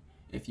park,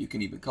 if you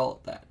can even call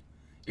it that.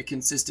 It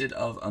consisted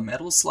of a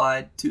metal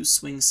slide, 2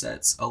 swing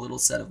sets, a little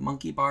set of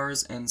monkey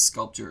bars, and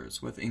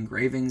sculptures with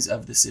engravings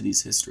of the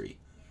city's history.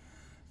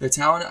 The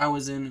town I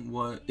was in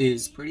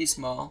is pretty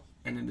small,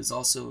 and it is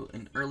also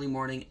an early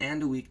morning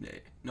and a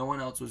weekday. No one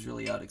else was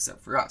really out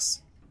except for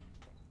us.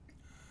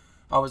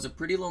 I was a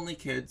pretty lonely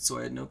kid, so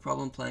I had no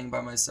problem playing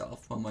by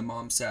myself while my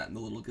mom sat in the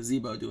little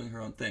gazebo doing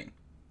her own thing.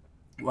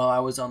 While I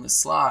was on the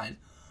slide,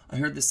 I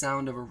heard the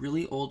sound of a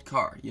really old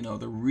car,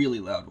 the really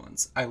loud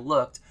ones. I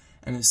looked,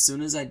 and as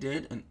soon as I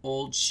did, an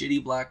old,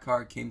 shitty black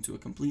car came to a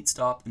complete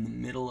stop in the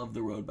middle of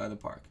the road by the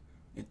park.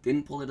 It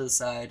didn't pull it to the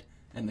side,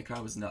 and the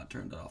car was not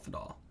turned off at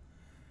all.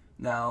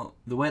 Now,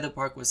 the way the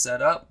park was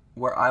set up,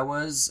 where I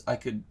was, I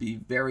could be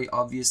very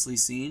obviously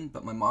seen,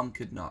 but my mom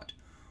could not.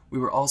 We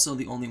were also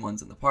the only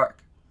ones in the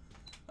park.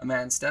 A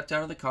man stepped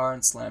out of the car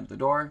and slammed the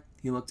door.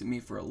 He looked at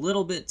me for a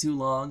little bit too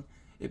long.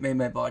 It made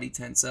my body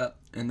tense up,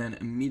 and then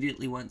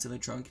immediately went to the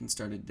trunk and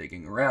started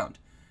digging around.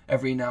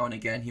 Every now and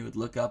again, he would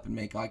look up and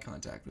make eye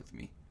contact with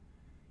me.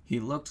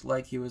 He looked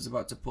like he was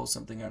about to pull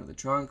something out of the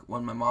trunk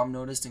when my mom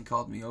noticed and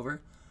called me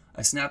over.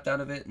 I snapped out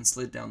of it and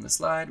slid down the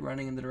slide,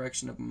 running in the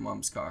direction of my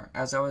mom's car.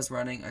 As I was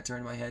running, I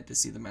turned my head to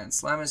see the man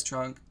slam his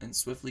trunk and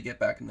swiftly get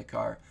back in the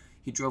car.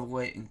 He drove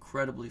away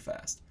incredibly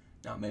fast.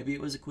 Now, maybe it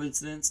was a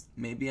coincidence,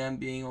 maybe I'm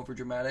being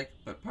overdramatic,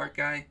 but park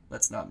guy,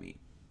 that's not me.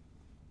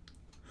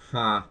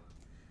 Huh.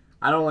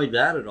 I don't like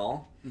that at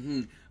all.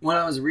 When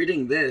I was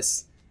reading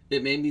this,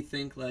 it made me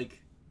think,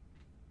 like,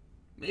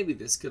 maybe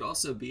this could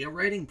also be a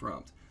writing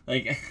prompt.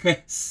 Like,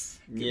 could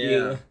be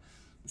the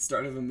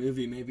start of a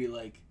movie, maybe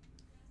like,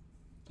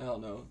 I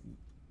don't know,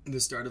 the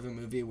start of a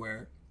movie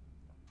where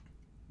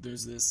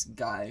there's this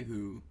guy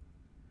who,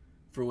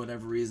 for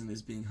whatever reason,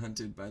 is being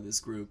hunted by this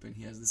group, and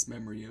he has this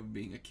memory of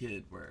being a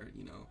kid where,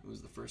 it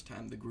was the first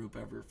time the group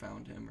ever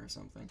found him or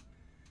something.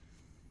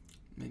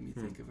 Made me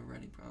think of a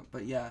writing prompt.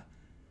 But yeah,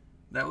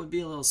 that would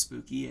be a little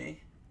spooky, eh?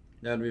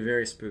 That would be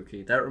very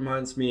spooky. That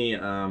reminds me,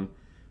 one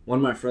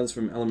of my friends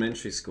from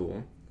elementary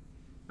school,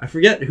 I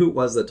forget who it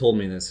was that told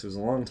me this. It was a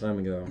long time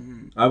ago.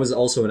 I was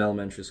also in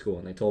elementary school,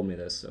 and they told me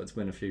this, so it's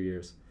been a few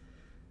years.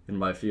 And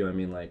by a few, I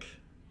mean, like,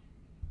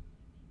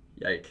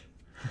 yike.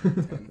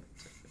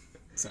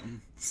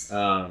 Something.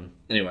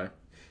 Anyway,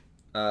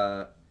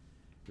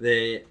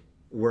 they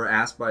were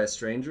asked by a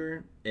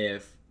stranger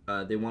if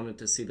they wanted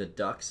to see the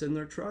ducks in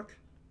their truck.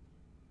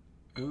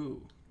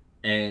 Ooh.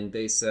 And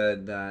they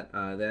said that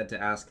they had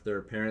to ask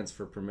their parents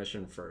for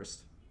permission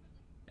first.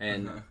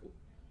 And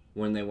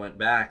when they went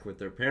back with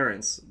their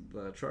parents,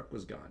 the truck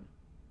was gone.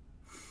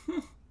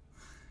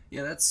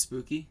 Yeah, that's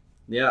spooky.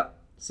 Yeah,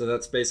 so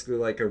that's basically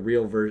like a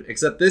real version.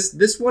 Except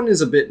this one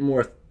is a bit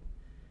more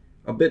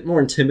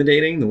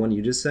intimidating, the one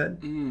you just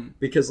said,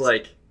 because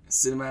like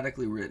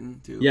cinematically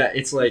written too. Yeah,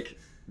 it's like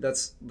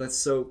that's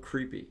so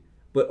creepy.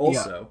 But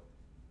also,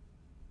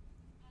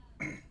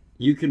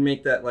 you could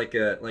make that like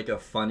a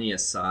funny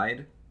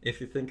aside if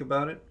you think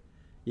about it.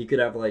 You could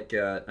have like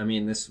I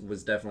mean, this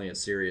was definitely a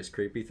serious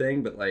creepy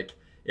thing, but like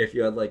if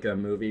you had like a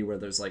movie where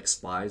there's like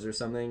spies or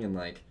something, and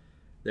like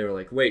they were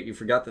like, "Wait, you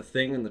forgot the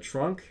thing in the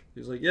trunk?"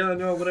 He's like, "Yeah,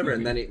 no, whatever."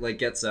 And then he like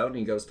gets out and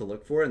he goes to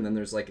look for it, and then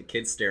there's like a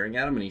kid staring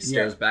at him, and he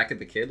stares back at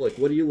the kid like,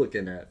 "What are you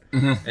looking at?"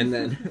 And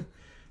then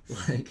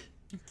like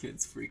the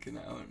kid's freaking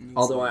out.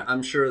 Although like,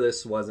 I'm sure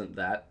this wasn't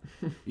that.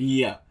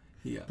 Yeah.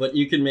 But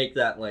you can make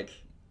that like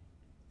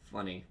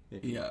funny.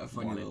 A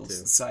funny little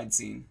side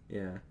scene.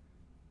 Yeah.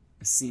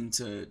 A scene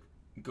to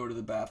go to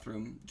the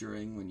bathroom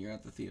during when you're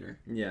at the theater.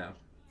 Yeah.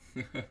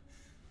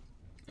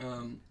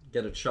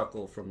 Get a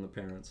chuckle from the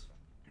parents.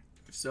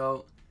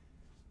 So,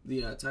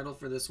 the title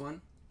for this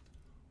one,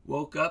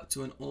 Woke Up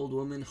to an Old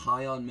Woman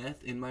High on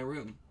Meth in My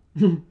Room.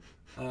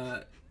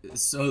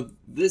 So,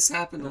 this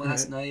happened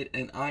last night,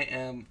 and I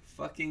am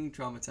fucking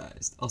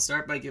traumatized. I'll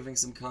start by giving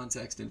some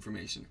context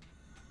information.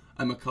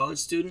 I'm a college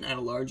student at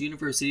a large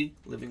university,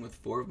 living with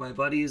 4 of my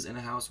buddies in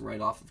a house right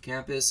off of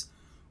campus.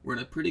 We're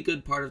in a pretty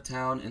good part of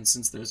town, and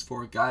since there's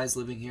 4 guys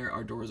living here,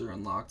 our doors are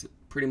unlocked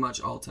pretty much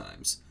all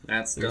times.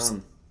 That's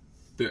dumb.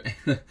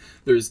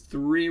 There's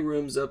 3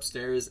 rooms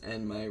upstairs,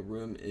 and my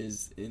room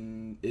is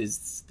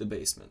the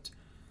basement.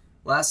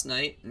 Last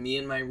night, me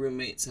and my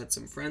roommates had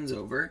some friends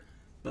over,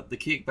 but the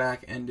kickback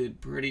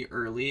ended pretty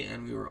early,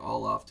 and we were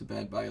all off to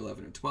bed by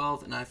 11 or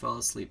 12, and I fell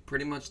asleep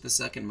pretty much the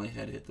second my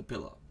head hit the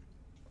pillow.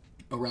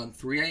 Around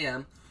 3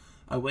 a.m.,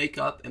 I wake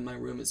up and my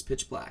room is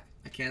pitch black.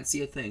 I can't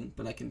see a thing,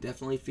 but I can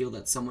definitely feel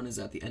that someone is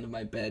at the end of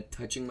my bed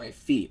touching my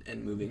feet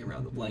and moving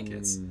around the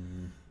blankets.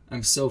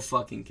 I'm so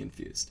fucking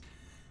confused.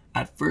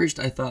 At first,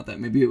 I thought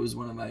that maybe it was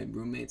one of my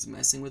roommates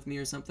messing with me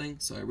or something,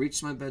 so I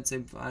reached my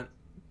bedside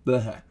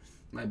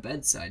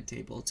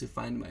table to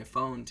find my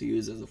phone to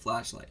use as a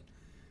flashlight.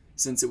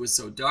 Since it was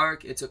so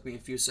dark, it took me a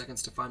few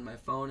seconds to find my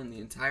phone, and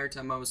the entire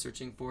time I was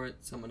searching for it,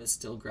 someone is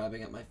still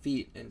grabbing at my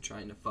feet and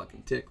trying to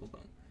fucking tickle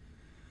them.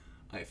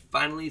 I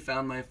finally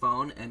found my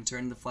phone and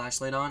turned the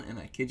flashlight on, and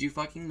I kid you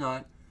fucking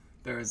not,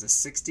 there is a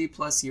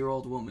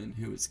 60-plus-year-old woman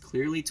who is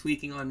clearly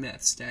tweaking on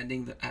meth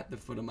standing at the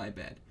foot of my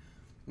bed.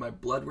 My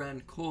blood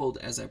ran cold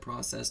as I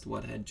processed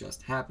what had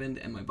just happened,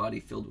 and my body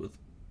filled with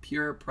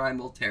pure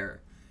primal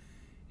terror.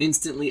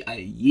 Instantly, I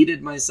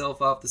yeeted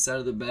myself off the side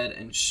of the bed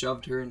and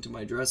shoved her into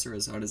my dresser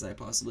as hard as I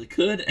possibly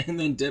could, and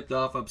then dipped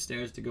off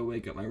upstairs to go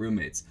wake up my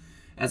roommates.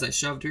 As I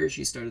shoved her,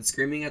 she started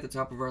screaming at the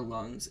top of our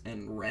lungs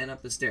and ran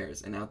up the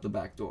stairs and out the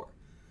back door.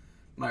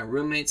 My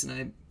roommates and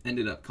I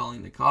ended up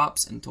calling the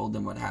cops and told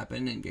them what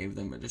happened and gave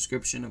them a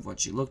description of what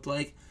she looked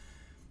like.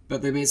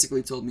 But they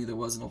basically told me there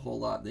wasn't a whole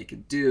lot they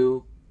could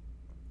do,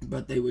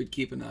 but they would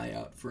keep an eye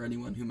out for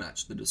anyone who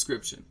matched the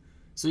description.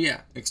 So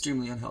yeah,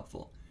 extremely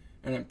unhelpful.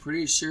 And I'm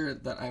pretty sure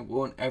that I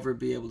won't ever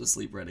be able to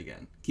sleep right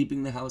again,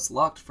 keeping the house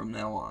locked from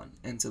now on.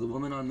 And to the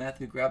woman on meth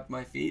who grabbed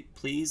my feet,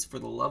 please, for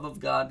the love of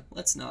God,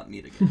 let's not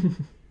meet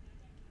again.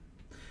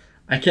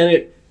 I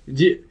can't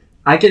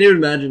even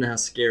imagine how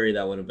scary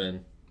that would have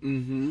been.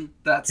 Mm-hmm.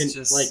 That's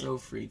just so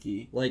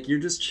freaky. Like,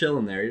 you're just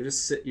chilling there. You're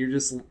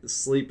just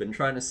sleeping,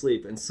 trying to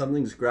sleep, and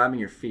something's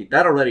grabbing your feet.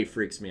 That already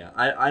freaks me out.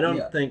 I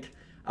don't think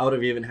I would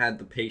have even had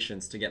the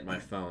patience to get my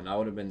phone. I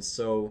would have been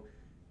so...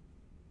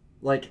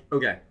 Like,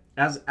 okay,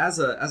 as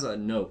a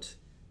note,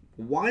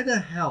 why the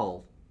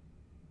hell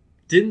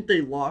didn't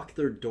they lock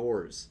their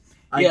doors?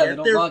 They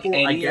don't lock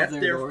any of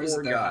their doors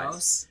at their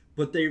house.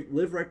 But they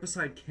live right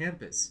beside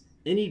campus.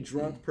 Any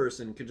drunk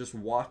person could just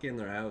walk in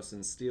their house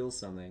and steal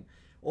something.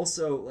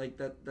 Also, like,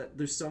 that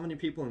there's so many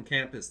people on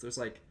campus. There's,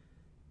 like,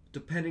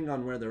 depending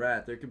on where they're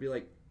at, there could be,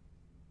 like,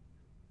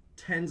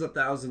 tens of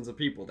thousands of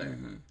people there.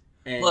 Mm-hmm.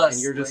 And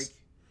you're just...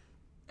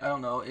 Like, I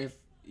don't know, if,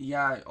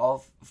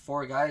 all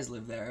 4 guys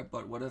live there,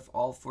 but what if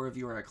all 4 of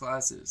you are at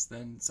classes?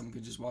 Then someone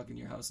could just walk in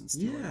your house and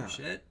steal all your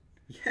shit?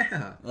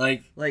 Yeah.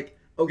 Like,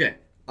 okay,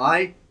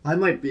 I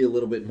might be a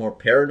little bit more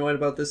paranoid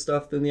about this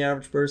stuff than the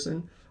average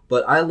person,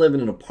 but I live in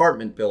an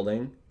apartment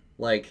building,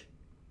 like,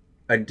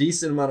 a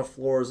decent amount of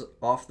floors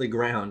off the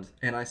ground,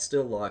 and I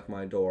still lock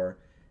my door.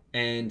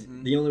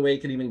 And the only way you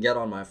can even get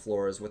on my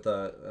floor is with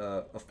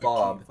a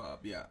fob.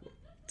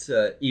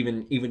 To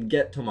even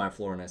get to my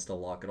floor, and I still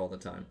lock it all the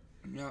time.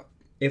 Yeah.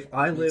 If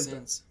I lived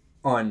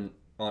on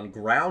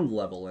ground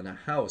level in a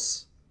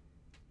house,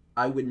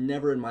 I would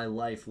never in my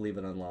life leave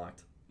it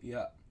unlocked.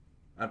 Yeah.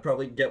 I'd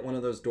probably get one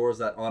of those doors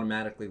that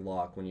automatically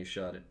lock when you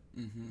shut it.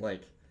 Mm-hmm.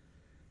 Like,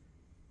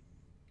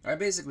 I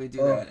basically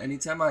do that.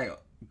 Anytime I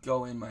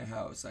go in my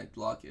house, I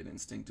lock it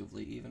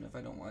instinctively, even if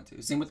I don't want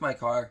to. Same with my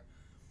car.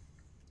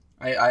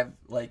 I've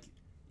like,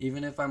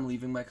 even if I'm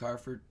leaving my car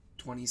for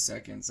 20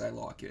 seconds, I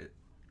lock it.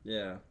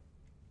 Yeah.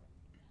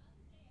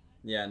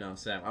 Yeah, no,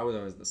 Sam. I was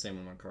always the same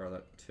with my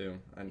car, too.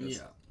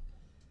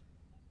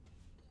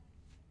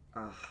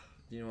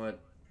 You know what?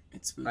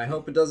 It's spooky. I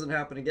hope it doesn't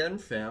happen again,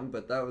 fam,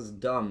 but that was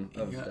dumb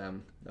of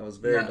them. That was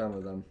very dumb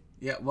of them.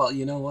 Yeah, well,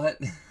 you know what?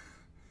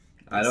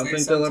 I don't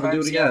think they'll ever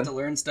do it again. You have to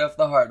learn stuff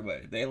the hard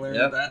way. They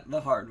learned that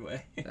the hard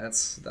way.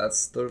 That's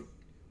the...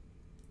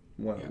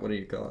 What do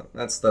you call it?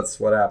 That's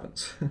what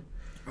happens.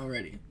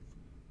 Alrighty.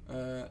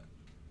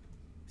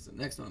 So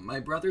next one.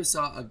 My brother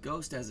saw a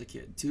ghost as a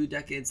kid. 2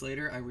 decades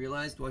later, I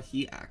realized what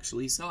he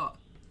actually saw.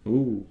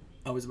 Ooh.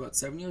 I was about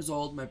 7 years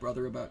old, my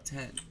brother about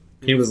 10.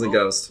 He was the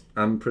ghost.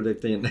 I'm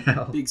predicting it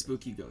now. Big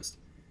spooky ghost.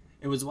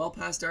 It was well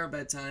past our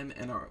bedtime,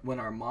 and when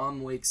our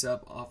mom wakes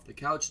up off the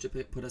couch to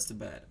put us to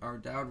bed. Our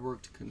dad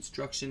worked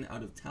construction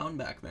out of town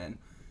back then,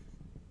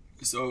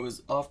 so it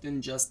was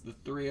often just the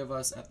 3 of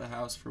us at the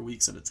house for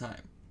weeks at a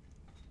time.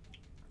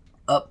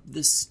 Up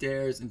the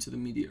stairs and to the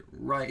immediate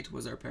right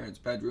was our parents'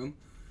 bedroom.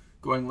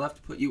 Going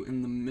left put you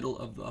in the middle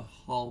of the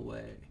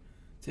hallway.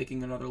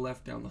 Taking another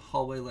left down the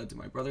hallway led to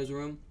my brother's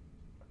room.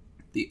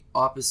 The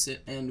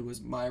opposite end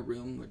was my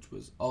room, which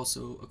was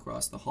also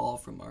across the hall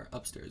from our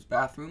upstairs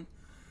bathroom.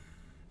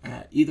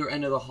 At either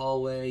end of the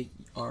hallway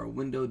are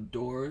window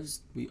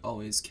doors we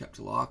always kept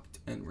locked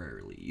and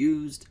rarely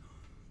used.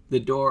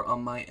 The door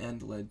on my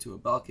end led to a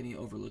balcony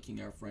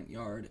overlooking our front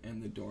yard,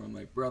 and the door on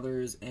my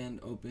brother's end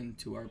opened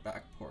to our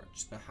back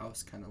porch. The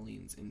house kind of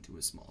leans into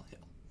a small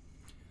hill.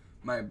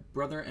 My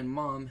brother and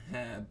mom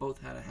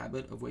both had a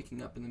habit of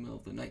waking up in the middle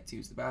of the night to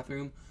use the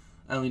bathroom.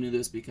 I only knew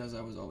this because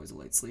I was always a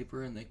light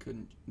sleeper, and they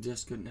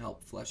couldn't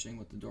help flushing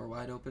with the door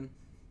wide open.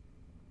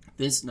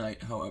 This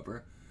night,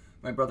 however,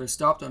 my brother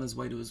stopped on his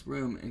way to his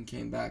room and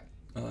came back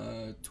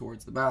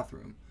towards the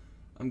bathroom.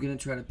 I'm gonna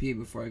try to pee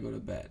before I go to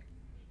bed.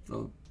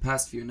 The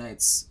past few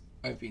nights,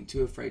 I've been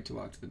too afraid to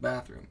walk to the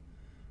bathroom.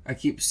 I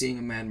keep seeing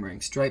a man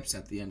wearing stripes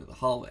at the end of the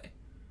hallway.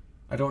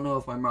 I don't know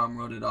if my mom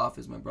wrote it off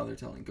as my brother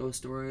telling ghost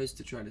stories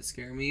to try to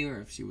scare me,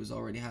 or if she was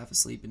already half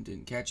asleep and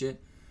didn't catch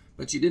it,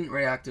 but she didn't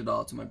react at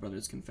all to my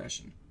brother's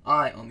confession.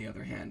 I, on the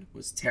other hand,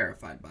 was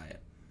terrified by it.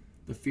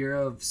 The fear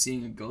of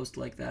seeing a ghost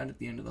like that at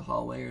the end of the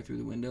hallway or through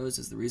the windows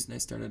is the reason I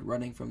started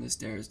running from the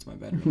stairs to my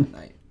bedroom at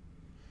night.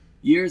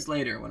 Years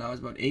later, when I was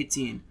about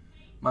 18,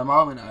 my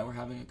mom and I were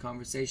having a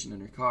conversation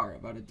in her car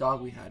about a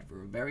dog we had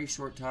for a very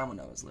short time when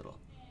I was little.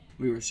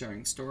 We were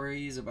sharing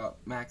stories about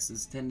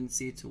Max's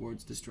tendency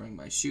towards destroying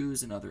my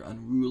shoes and other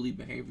unruly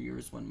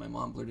behaviors when my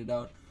mom blurted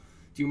out,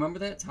 "Do you remember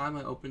that time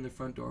I opened the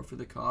front door for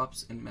the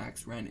cops and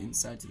Max ran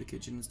inside to the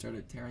kitchen and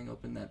started tearing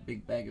open that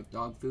big bag of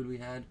dog food we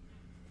had?"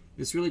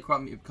 This really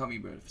caught me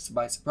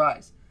by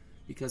surprise,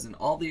 because in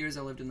all the years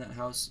I lived in that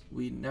house,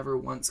 we never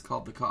once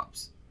called the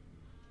cops.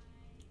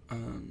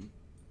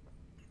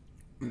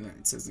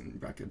 It says in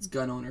brackets,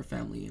 gun owner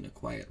family in a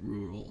quiet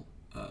rural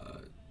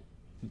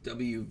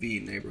WV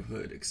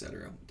neighborhood,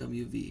 etc.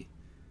 WV.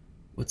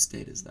 What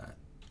state is that?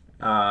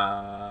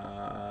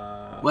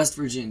 West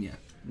Virginia.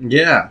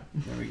 Yeah.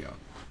 There we go.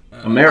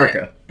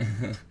 America.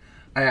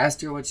 I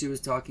asked her what she was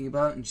talking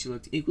about, and she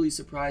looked equally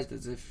surprised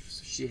as if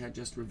she had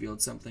just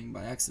revealed something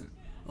by accident.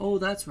 Oh,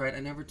 that's right, I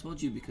never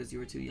told you because you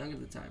were too young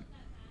at the time.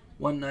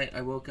 One night,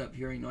 I woke up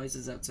hearing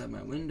noises outside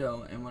my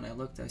window, and when I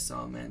looked, I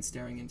saw a man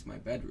staring into my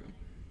bedroom.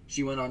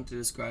 She went on to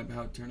describe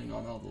how turning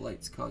on all the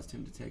lights caused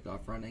him to take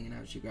off running, and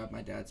how she grabbed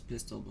my dad's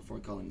pistol before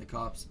calling the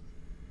cops.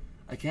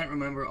 I can't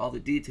remember all the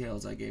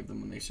details I gave them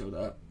when they showed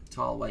up.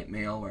 Tall white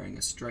male wearing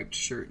a striped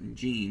shirt and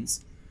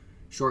jeans,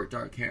 short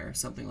dark hair,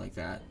 something like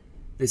that.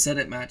 They said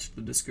it matched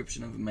the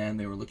description of a man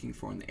they were looking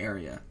for in the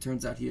area.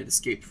 Turns out he had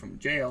escaped from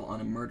jail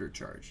on a murder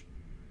charge.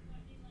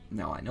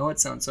 Now, I know it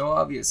sounds so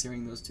obvious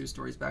hearing those two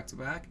stories back to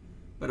back,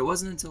 but it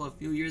wasn't until a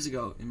few years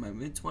ago, in my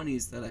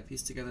mid-20s, that I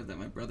pieced together that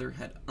my brother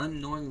had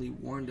unknowingly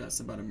warned us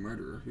about a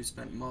murderer who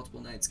spent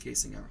multiple nights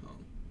casing our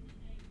home.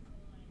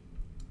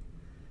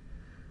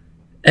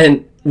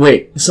 And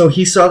wait, so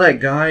he saw that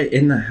guy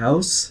in the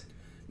house?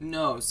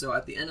 No, so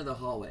at the end of the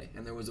hallway,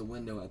 and there was a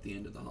window at the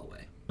end of the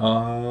hallway.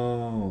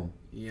 Oh.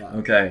 Yeah.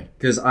 Okay,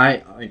 because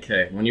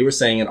when you were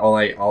saying it, all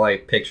I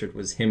pictured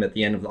was him at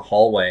the end of the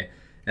hallway,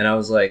 and I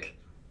was like,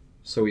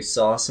 so he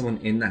saw someone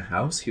in the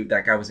house?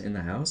 That guy was in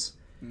the house?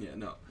 Yeah,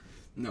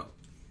 no.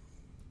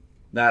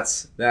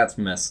 That's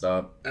messed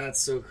up.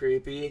 That's so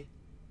creepy.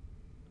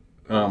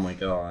 Oh my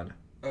god.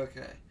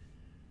 Okay.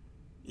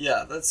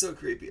 Yeah, that's so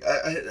creepy.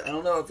 I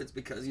don't know if it's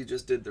because you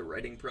just did the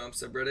writing prompt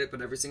subreddit,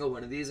 but every single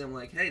one of these, I'm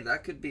like, hey,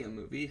 that could be a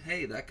movie.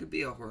 Hey, that could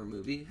be a horror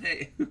movie.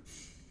 Hey.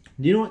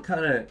 You know what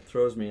kind of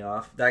throws me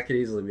off? That could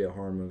easily be a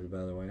horror movie,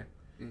 by the way.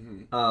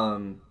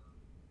 Mm-hmm.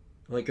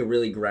 Like a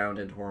really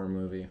grounded horror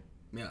movie.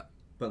 Yeah.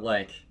 But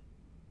like,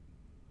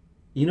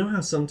 you know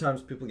how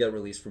sometimes people get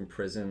released from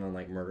prison on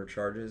like murder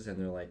charges, and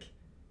they're like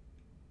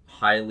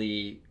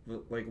highly,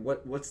 like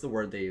what's the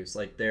word they use?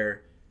 Like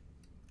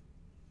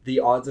the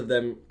odds of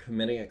them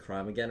committing a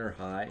crime again are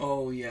high.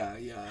 Oh yeah.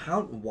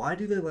 Why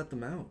do they let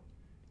them out?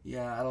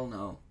 Yeah, I don't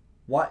know.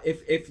 Why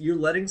if you're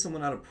letting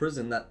someone out of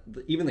prison, that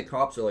even the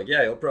cops are like,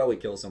 yeah, he'll probably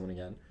kill someone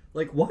again.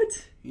 Like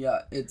what?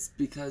 Yeah, it's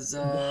because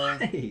Why?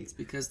 It's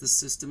because the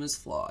system is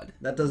flawed.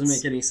 That doesn't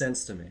make any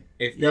sense to me.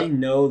 If they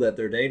know that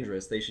they're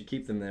dangerous, they should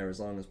keep them there as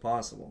long as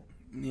possible.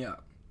 Yeah.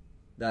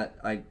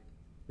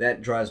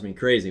 That drives me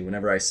crazy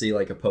whenever I see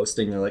like a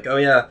posting. They're like, oh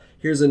yeah,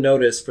 here's a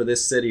notice for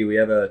this city. We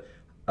have a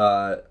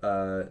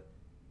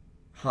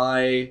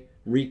high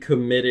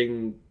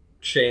recommitting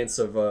chance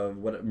of a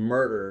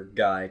murder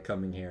guy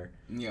coming here.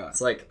 Yeah.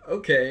 It's like,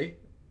 okay,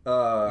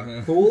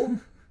 cool.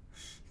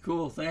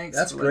 Cool, thanks.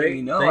 That's for great. letting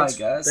me know, Thanks, I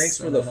guess. Thanks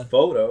for the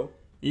photo.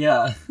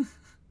 Yeah.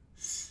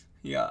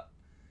 Yeah.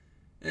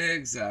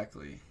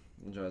 Exactly.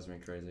 It drives me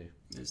crazy.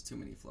 There's too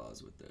many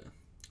flaws with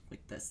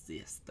the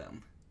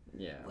system.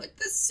 Yeah. With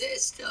the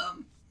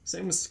system.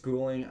 Same with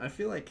schooling. I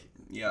feel like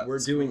Yeah, we're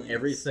doing schooling is-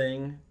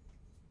 everything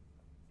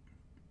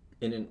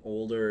in an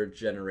older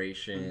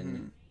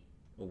generation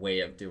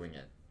way of doing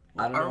it.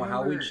 Well, I don't know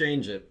how we remember-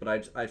 change it,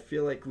 but I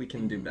feel like we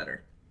can do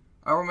better.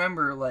 I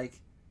remember, like,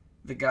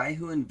 the guy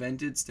who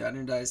invented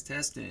standardized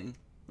testing,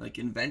 like,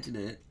 invented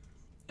it,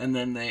 and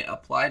then they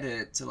applied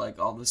it to, like,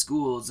 all the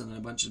schools, and then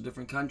a bunch of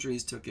different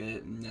countries took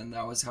it, and then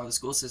that was how the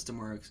school system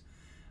works.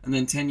 And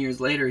then 10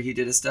 years later, he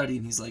did a study,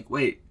 and he's like,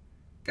 wait,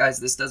 guys,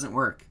 this doesn't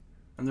work.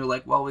 And they're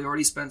like, well, we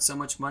already spent so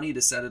much money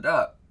to set it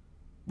up.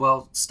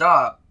 Well,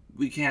 stop.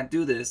 We can't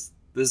do this.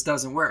 This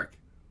doesn't work.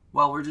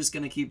 Well, we're just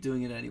going to keep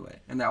doing it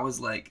anyway. And that was,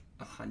 like,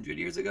 100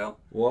 years ago?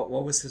 What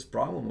was his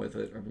problem with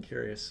it? I'm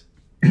curious.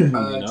 You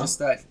know? Just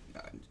that,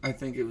 I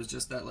think it was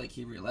just that, like,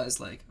 he realized,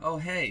 like, oh,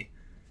 hey,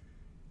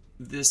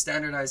 this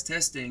standardized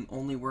testing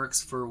only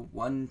works for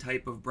one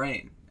type of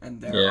brain. And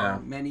there are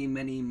many,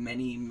 many,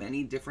 many,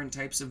 many different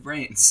types of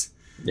brains.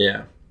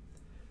 Yeah.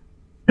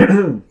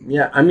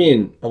 Yeah, I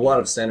mean, a lot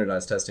of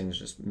standardized testing is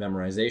just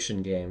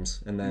memorization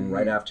games, and then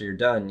right after you're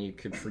done, you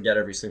could forget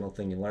every single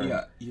thing you learned.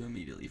 Yeah, you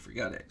immediately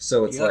forget it.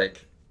 So it's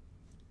like,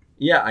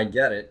 yeah, I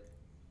get it.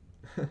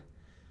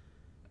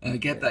 I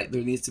get that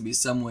there needs to be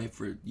some way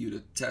for you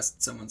to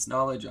test someone's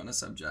knowledge on a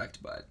subject,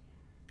 but,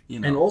 you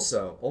know. And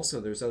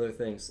also there's other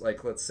things,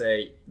 like, let's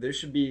say, they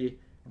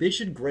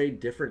should grade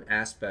different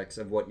aspects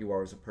of what you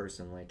are as a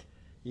person. Like,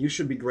 you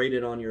should be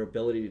graded on your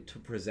ability to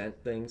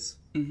present things.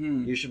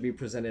 Mm-hmm. You should be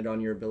presented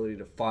on your ability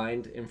to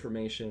find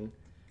information,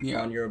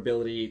 Yeah. on your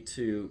ability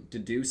to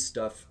deduce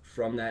stuff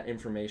from that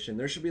information.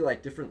 There should be,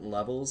 like, different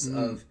levels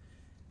of...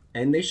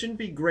 And they shouldn't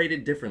be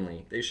graded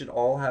differently. They should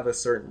all have a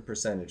certain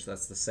percentage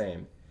that's the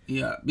same.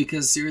 Yeah,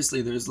 because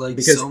seriously, there's, like,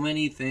 so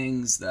many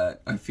things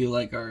that I feel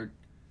like are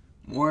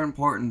more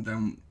important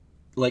than...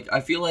 Like,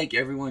 I feel like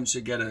everyone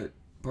should get a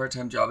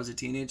part-time job as a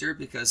teenager,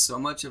 because so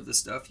much of the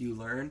stuff you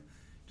learn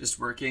just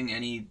working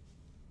any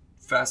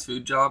fast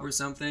food job or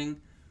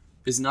something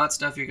is not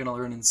stuff you're going to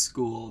learn in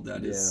school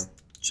that is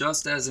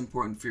just as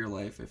important for your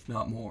life, if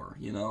not more,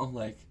 you know?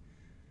 Like...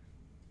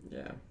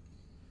 Yeah.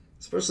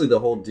 Especially the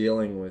whole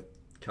dealing with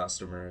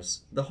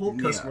customers. The whole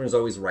customer is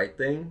always right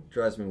thing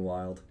drives me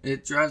wild.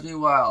 It drives me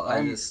wild.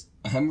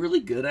 I'm really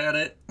good at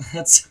it.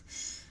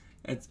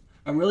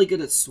 I'm really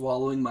good at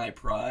swallowing my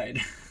pride.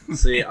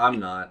 See, I'm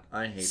not.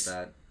 I hate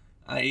that.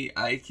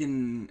 I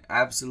can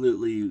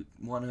absolutely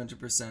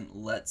 100%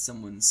 let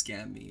someone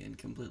scam me and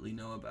completely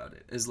know about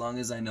it, as long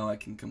as I know I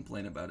can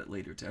complain about it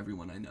later to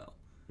everyone I know.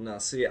 No,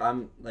 see,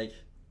 I'm like,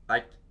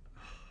 I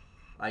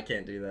I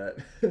can't do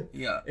that.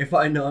 Yeah. If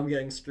I know I'm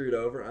getting screwed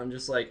over, I'm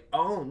just like,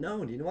 oh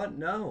no, do you know what?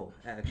 No,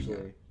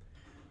 actually.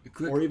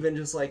 Quick, Or even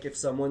just like if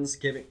someone's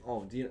giving,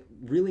 oh, do you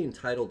really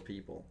entitled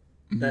people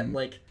that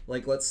like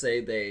let's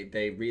say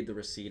they read the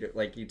receipt, or,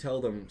 like you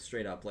tell them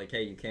straight up like,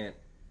 hey, you can't.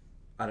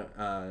 I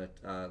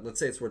don't. Let's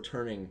say it's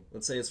returning.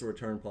 Let's say it's a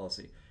return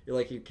policy. You're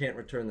like, you can't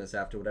return this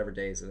after whatever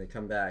days, and they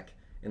come back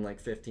in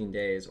like 15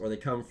 days, or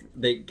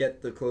they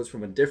get the clothes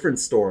from a different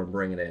store and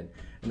bring it in,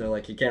 and they're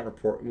like, you can't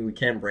report. We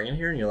can't bring it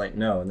here, and you're like,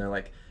 no, and they're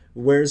like,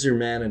 where's your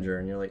manager?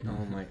 And you're like,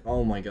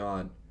 oh my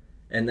god,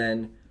 and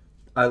then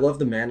I love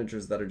the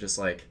managers that are just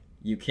like,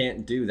 you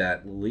can't do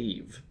that,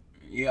 leave.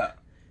 yeah.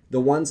 The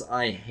ones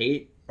I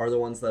hate are the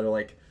ones that are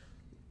like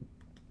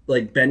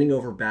bending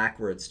over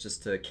backwards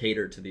just to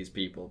cater to these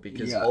people,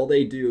 because Yeah. all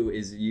they do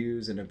is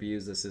use and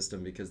abuse the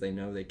system because they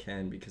know they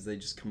can, because they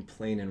just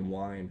complain and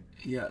whine.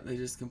 Yeah, they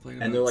just complain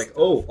about And they're like, stuff.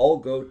 oh, I'll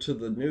go to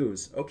the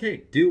news.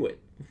 Okay, do it.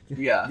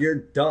 Yeah. You're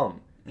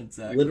dumb.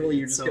 Exactly. Literally,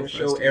 you're It's just so going to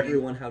show frustrating.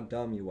 everyone how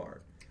dumb you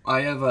are.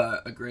 I have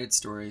a great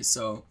story.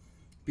 So,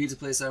 pizza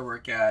place I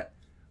work at,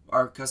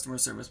 our customer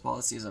service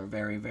policies are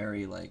very,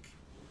 very like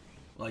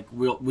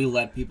we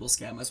let people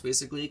scam us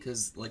basically,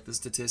 because like the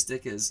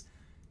statistic is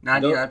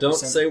 99%. Don't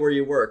say where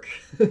you work.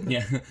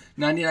 Yeah,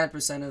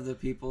 99% of the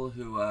people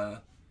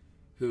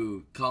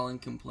who call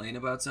and complain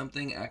about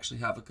something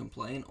actually have a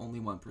complaint. Only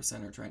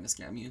 1% are trying to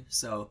scam you.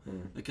 So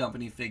the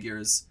company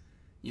figures,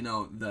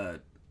 the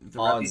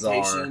Odds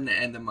reputation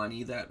and the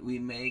money that we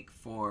make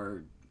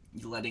for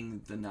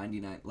letting the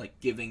 99, like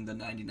giving the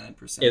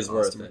 99% Is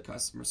worth it.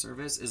 customer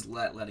service is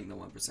letting the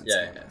 1%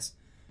 Yeah, scam us.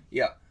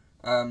 Yeah.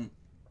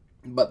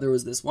 But there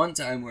was this one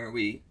time where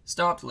we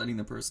stopped letting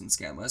the person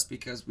scam us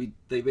because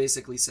they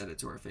basically said it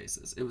to our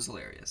faces. It was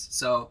hilarious.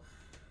 So,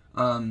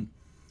 the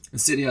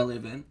city I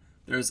live in,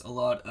 there's a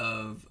lot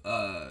of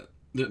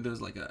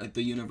there's like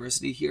the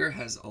university here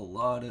has a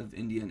lot of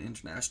Indian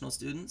international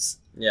students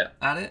Yeah.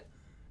 at it,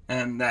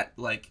 and that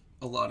like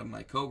a lot of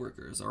my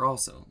coworkers are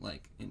also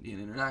like Indian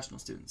international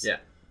students. Yeah.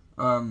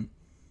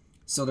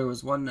 So there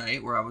was one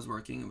night where I was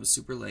working. It was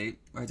super late.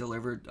 I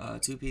delivered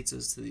 2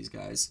 pizzas to these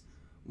guys.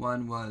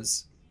 One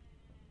was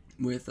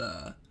with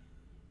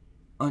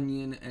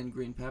onion and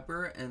green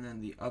pepper, and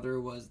then the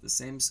other was the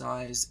same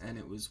size, and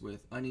it was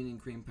with onion and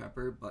green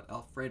pepper but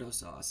Alfredo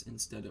sauce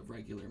instead of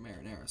regular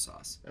marinara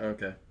sauce.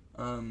 Okay.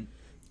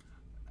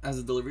 As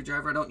a delivery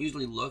driver, I don't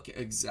usually look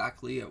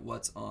exactly at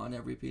what's on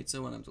every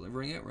pizza when I'm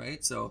delivering it,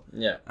 right? So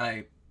Yeah.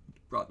 I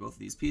brought both of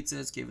these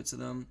pizzas, gave it to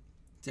them,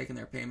 taken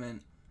their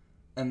payment,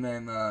 and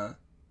then a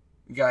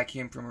guy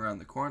came from around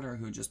the corner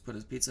who just put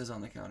his pizzas on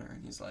the counter,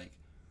 and he's like,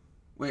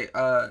 wait,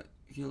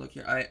 can you look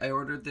here? I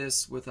ordered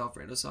this with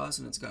Alfredo sauce,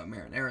 and it's got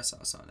marinara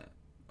sauce on it.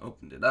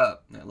 Opened it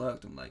up, and I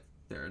looked. I'm like,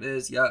 there it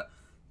is. Yeah,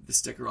 the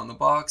sticker on the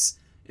box,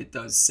 it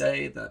does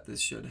say that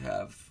this should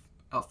have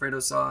Alfredo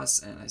sauce,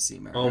 and I see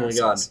marinara Oh my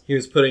god. sauce. He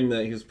was putting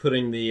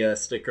the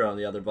sticker on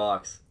the other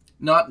box.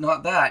 Not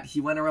that. He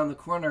went around the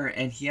corner,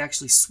 and he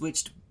actually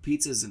switched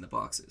pizzas in the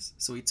boxes.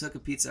 So he took a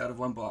pizza out of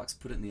one box,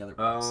 put it in the other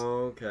box.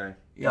 Oh, okay.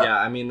 Yeah. Yeah,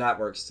 I mean that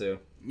works too.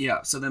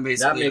 Yeah, so then That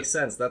basically... makes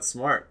sense. That's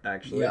smart,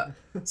 actually. Yeah.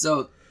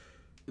 So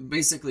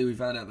basically we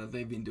found out that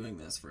they've been doing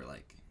this for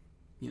like,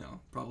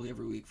 probably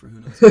every week for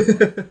who knows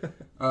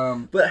how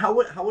long. But how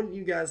wouldn't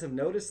you guys have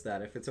noticed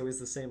that if it's always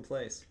the same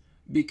place?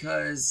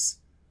 Because,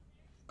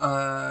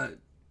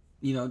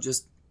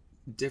 just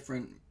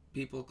different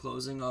people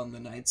closing on the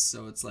nights,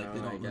 so it's like they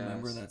Oh, I don't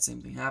remember guess. that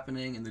same thing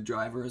happening, and the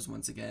drivers,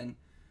 once again,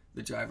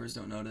 don't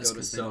notice Go to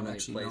because they so don't many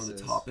actually know the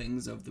places.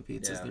 toppings of the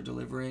pizzas Yeah. they're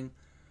delivering.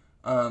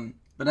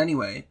 But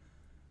anyway,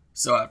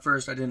 so at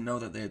first I didn't know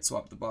that they had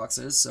swapped the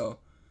boxes, so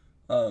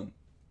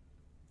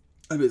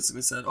I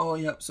basically said, oh,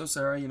 yep, so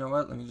sorry, you know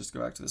what, let me just go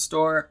back to the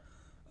store,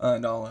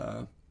 and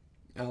I'll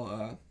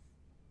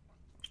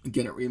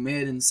get it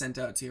remade and sent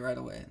out to you right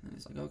away. And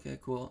he's like, okay,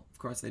 cool. Of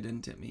course, they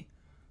didn't tip me.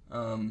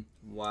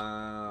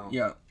 Wow.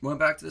 Yeah, went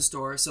back to the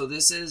store. So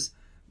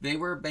they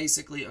were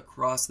basically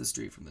across the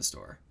street from the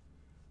store.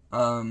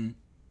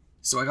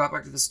 So I got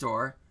back to the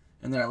store,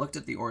 and then I looked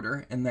at the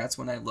order, and that's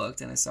when I looked,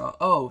 and I saw,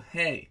 oh,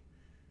 hey,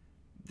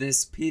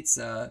 this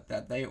pizza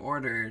that they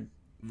ordered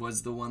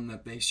was the one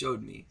that they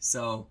showed me.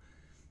 So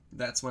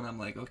that's when I'm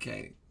like,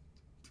 okay,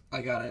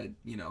 I gotta,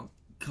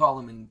 call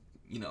them and,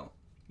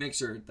 make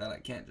sure that I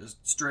can't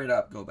just straight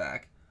up go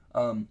back.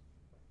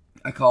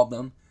 I called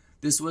them.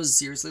 This was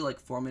seriously like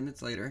 4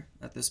 minutes later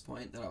at this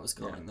point that I was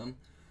calling them.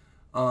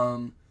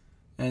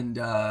 And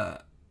I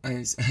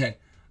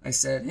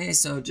said, hey,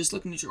 so just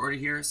looking at your order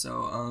here.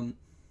 So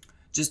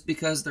just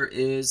because there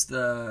is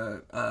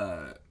the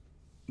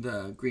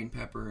green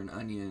pepper and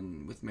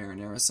onion with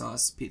marinara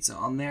sauce pizza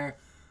on there,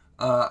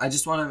 I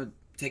just want to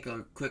take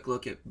a quick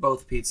look at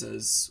both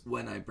pizzas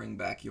when I bring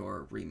back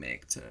your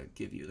remake to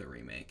give you the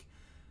remake.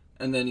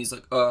 And then he's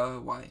like,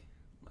 why?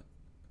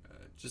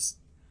 Just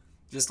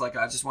like,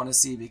 I just want to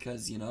see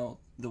because,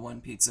 the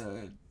one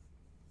pizza,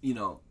 you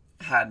know,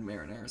 had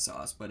marinara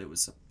sauce, but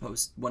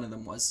one of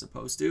them was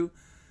supposed to.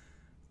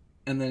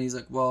 And then he's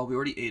like, well, we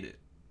already ate it.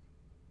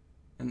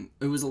 And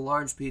it was a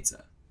large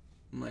pizza.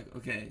 I'm like,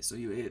 okay, so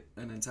you ate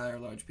an entire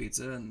large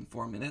pizza in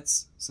 4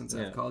 minutes since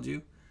I've called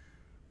you.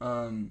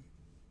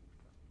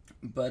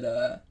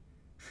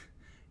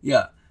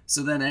 Yeah.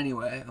 So then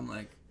anyway, I'm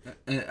like,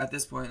 at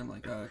this point, I'm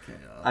like, oh,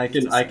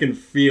 okay. I can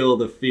feel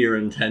the fear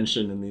and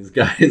tension in these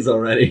guys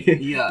already.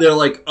 Yeah. They're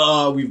like,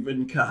 oh, we've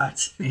been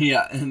caught.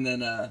 Yeah, and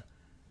then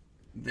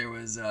there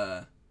was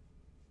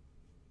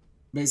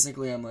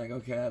basically I'm like,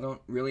 okay, I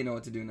don't really know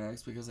what to do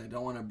next because I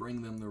don't want to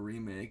bring them the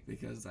remake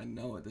because I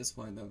know at this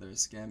point that they're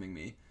scamming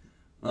me.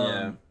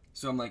 Yeah.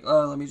 So I'm like,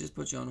 oh, let me just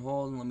put you on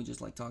hold and let me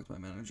just like talk to my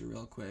manager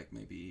real quick.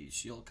 Maybe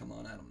she'll come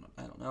on.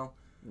 I don't know.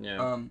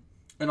 Yeah.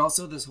 And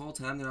also this whole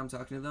time that I'm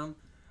talking to them,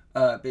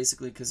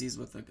 basically because he's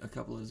with a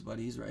couple of his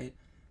buddies, right?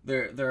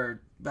 They're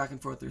back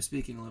and forth. They're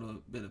speaking a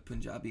little bit of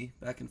Punjabi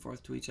back and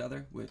forth to each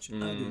other, which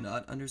I do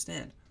not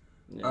understand.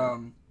 Yeah.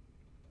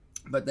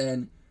 But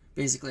then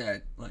basically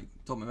I like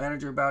told my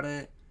manager about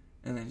it,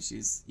 and then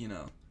she's, you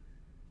know,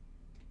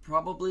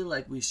 probably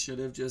like we should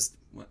have just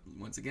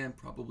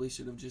probably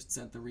should have just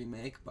sent the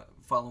remake, but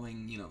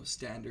following, you know,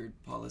 standard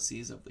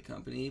policies of the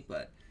company,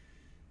 but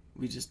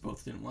we just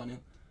both didn't want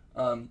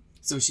to.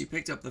 So she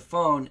picked up the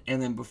phone,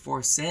 and then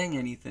before saying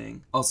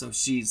anything, also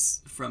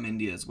she's from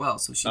India as well,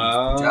 so she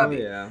knows Punjabi.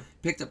 Yeah.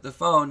 Picked up the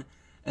phone,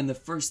 and the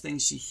first thing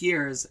she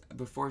hears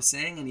before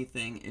saying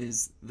anything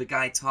is the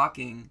guys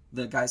talking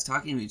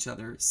to each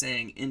other,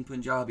 saying in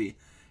Punjabi,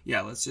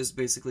 yeah, let's just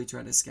basically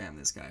try to scam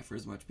this guy for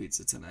as much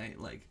pizza tonight.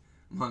 Like,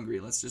 I'm hungry.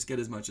 Let's just get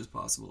as much as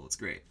possible. It's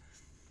great.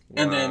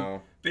 Wow. And then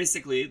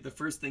basically the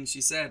first thing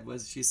she said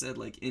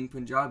like in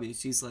Punjabi,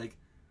 she's like,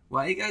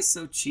 why are you guys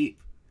so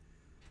cheap?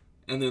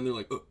 And then they're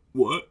like,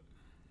 what?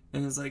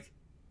 And it's like,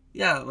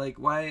 yeah, like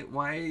why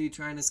are you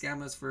trying to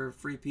scam us for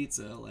free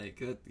pizza?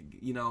 Like,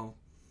 you know,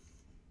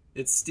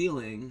 it's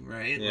stealing,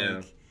 right? Yeah.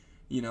 Like,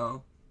 you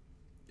know,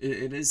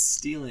 it is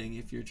stealing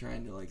if you're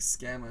trying to like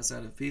scam us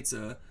out of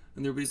pizza.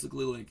 And they're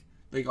basically like,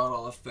 they got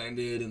all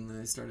offended and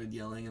they started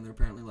yelling, and they're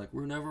apparently like,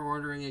 we're never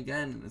ordering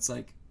again. And it's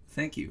like,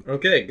 thank you.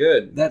 Okay,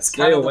 good. That's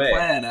Stay kind of away. the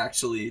plan,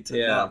 actually,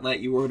 to not let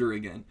you order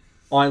again.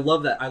 Oh, I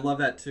love that. I love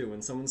that too.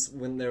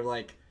 When they're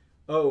like,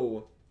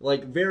 oh,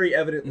 like very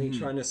evidently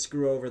trying to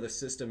screw over the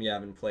system you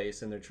have in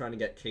place, and they're trying to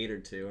get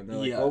catered to, and they're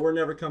like, well, we're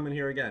never coming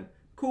here again.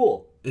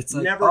 Cool. It's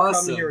like, never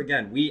awesome. come here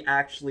again. We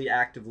actually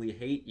actively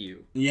hate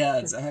you. Yeah,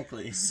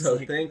 exactly. So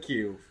thank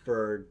you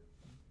for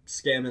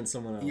scamming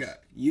someone else. Yeah,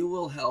 you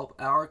will help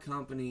our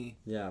company.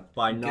 Yeah,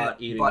 by not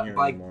eating here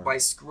anymore. By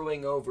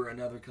screwing over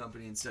another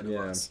company instead of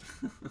us.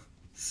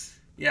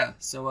 Yeah.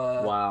 So.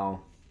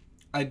 Wow.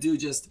 I do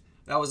just.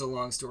 That was a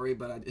long story,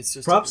 but it's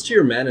just. Props to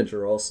your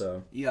manager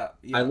also. Yeah.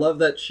 I love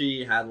that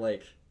she had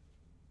like.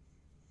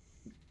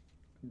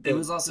 It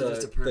was also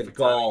just a perfect the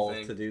gall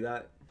timing thing to do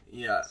that.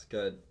 Yeah. It's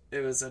good.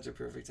 It was such a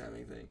perfect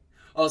timing thing.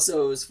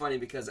 Also, it was funny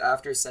because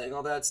after saying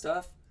all that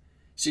stuff,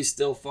 she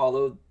still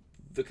followed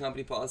the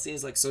company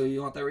policies. Like, so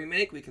you want that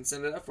remake? We can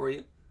send it up for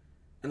you.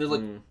 And they're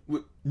like,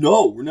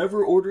 no, we're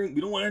never ordering. We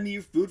don't want any of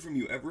your food from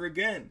you ever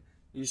again.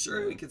 You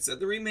sure we could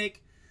send the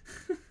remake?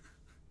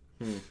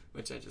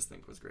 Which I just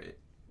think was great.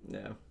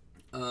 Yeah.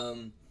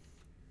 So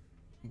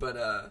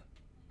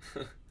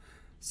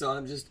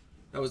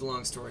that was a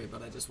long story,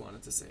 but I just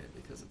wanted to say it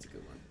because it's a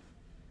good one.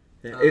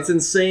 Yeah, it's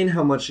insane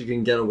how much you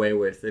can get away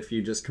with if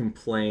you just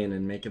complain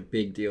and make a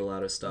big deal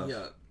out of stuff.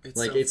 Yeah, it's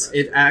like so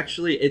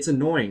it's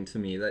annoying to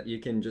me that you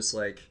can just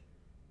like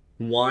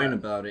whine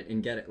about it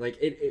and get it. Like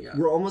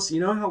we're almost, you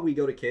know how we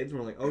go to kids and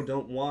we're like, oh,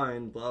 don't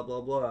whine, blah blah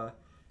blah,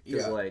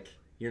 because like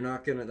you're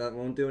not gonna, that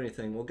won't do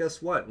anything. Well,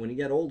 guess what? When you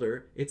get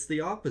older, it's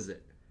the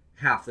opposite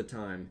half the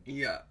time.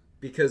 Yeah,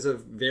 because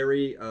of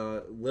very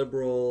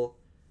liberal,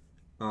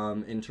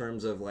 in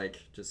terms of like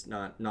just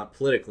not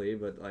politically,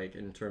 but like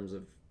in terms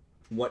of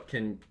what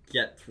can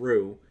get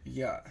through.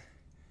 Yeah.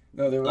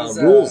 No, there was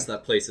rules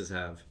that places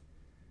have.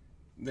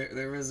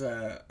 There was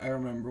I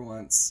remember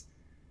once,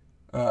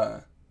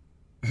 one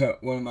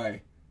of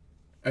my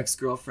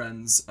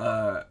ex-girlfriends,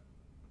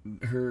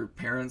 her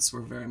parents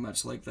were very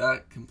much like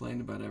that,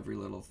 complained about every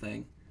little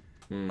thing.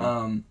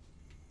 And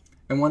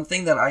one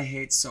thing that I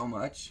hate so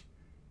much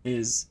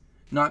is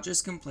not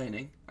just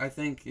complaining. I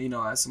think, you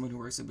know, as someone who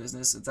works in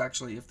business, it's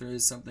actually, if there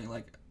is something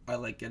like, I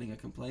like getting a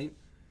complaint.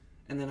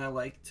 And then I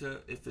like to,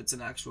 if it's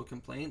an actual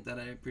complaint that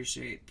I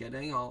appreciate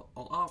getting, I'll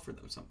offer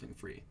them something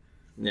free.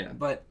 Yeah.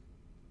 But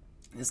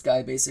this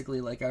guy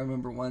basically, like, I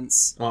remember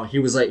once. Oh, he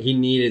was like, he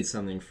needed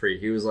something free.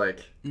 He was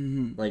like,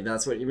 like,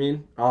 that's what you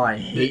mean? Oh, I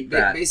hate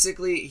that.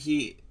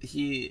 Basically,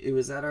 it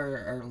was at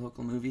our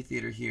local movie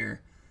theater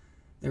here.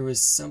 There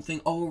was something,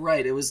 oh,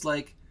 right, it was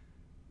like,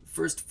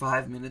 first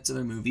 5 minutes of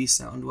the movie,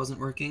 sound wasn't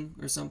working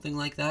or something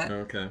like that.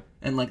 Okay.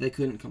 And, like, they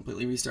couldn't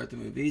completely restart the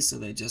movie, so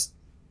they just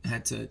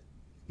had to,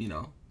 you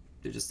know,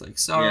 they're just like,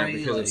 sorry. Yeah,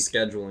 because like,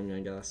 of scheduling, I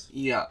guess.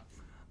 Yeah.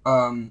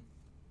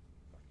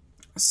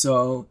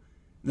 So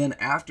then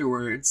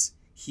afterwards,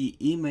 he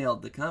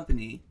emailed the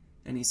company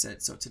And he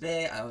said, so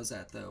today I was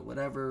at the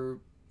whatever,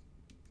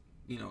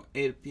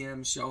 8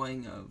 p.m.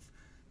 showing of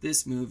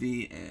this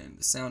movie, and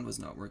the sound was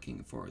not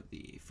working for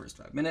the first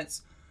 5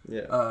 minutes.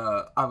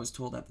 Yeah. I was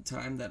told at the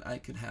time that I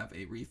could have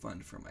a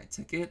refund for my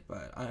ticket,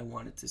 but I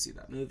wanted to see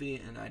that movie,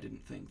 and I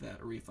didn't think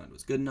that a refund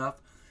was good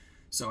enough.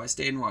 So I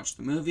stayed and watched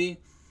the movie,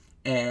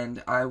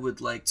 and I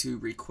would like to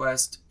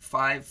request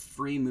 5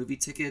 free movie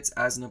tickets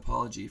as an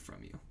apology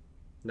from you.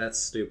 That's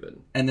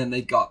stupid. And then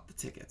they got the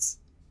tickets.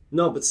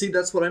 No, but see,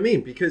 that's what I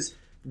mean, because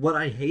what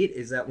I hate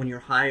is that when you're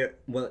higher,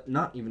 well,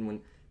 not even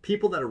when,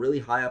 people that are really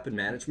high up in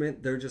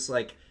management, they're just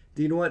like,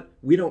 do you know what?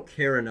 We don't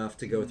care enough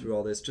to go through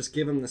all this. Just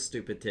give them the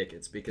stupid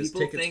tickets, because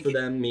People tickets think for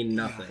them mean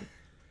nothing.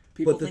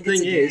 People But the think it's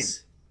thing a game.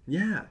 is,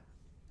 yeah.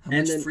 How And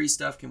much then- free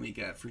stuff can we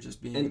get for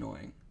just being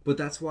annoying? But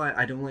that's why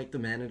I don't like the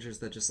managers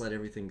that just let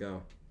everything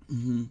go.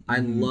 Mm-hmm. I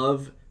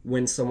love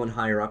when someone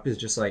higher up is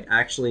just like,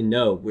 actually,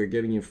 no, we're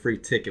giving you a free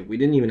ticket. We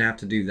didn't even have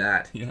to do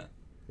that. Yeah.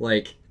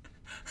 Like,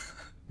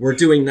 we're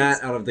doing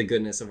that out of the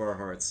goodness of our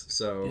hearts.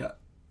 So, Yeah.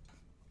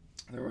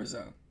 There was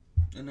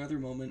another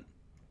moment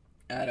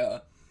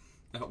at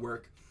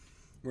work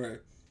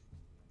where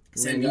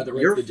same guy that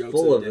writes you're the jokes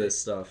full of of the day.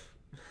 this stuff.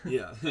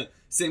 Yeah,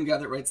 same guy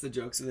that writes the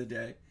jokes of the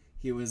day.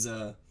 He was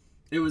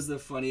it was the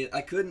funniest.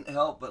 I couldn't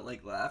help but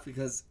like laugh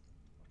because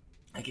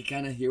I could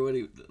kind of hear what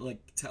he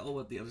tell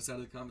what the other side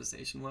of the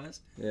conversation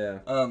was. Yeah.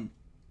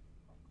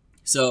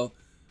 So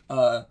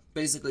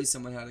basically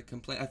someone had a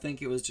complaint. I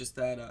think it was just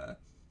that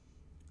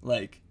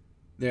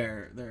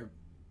their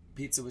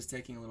pizza was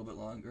taking a little bit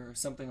longer or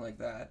something like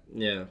that.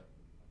 Yeah.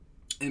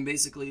 And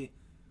basically,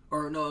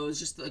 or no, it was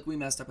just like we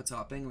messed up a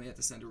topping. We had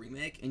to send a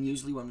remake. And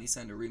usually when we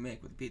send a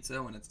remake with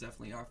pizza, when it's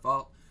definitely our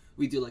fault,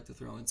 we do like to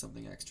throw in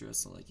something extra.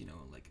 So a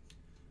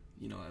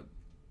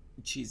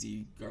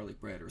cheesy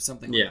garlic bread or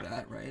something like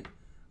that, right?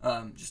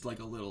 Just like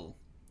a little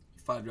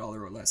 $5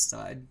 or less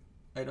side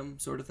item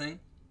sort of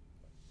thing.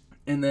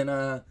 And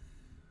then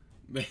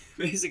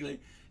basically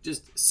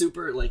just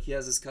super, like, he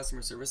has his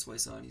customer service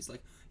voice on. He's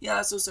like,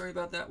 yeah, so sorry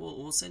about that.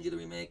 We'll send you the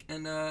remake,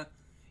 and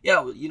yeah,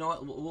 well, you know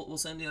what? We'll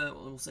send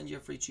you a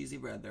free cheesy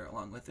bread there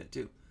along with it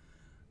too.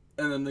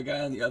 And then the guy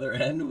on the other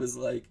end was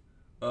like,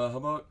 how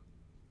about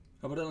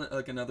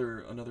like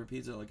another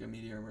pizza, like a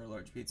medium or a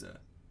large pizza?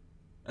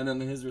 And then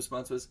his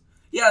response was,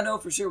 yeah, no,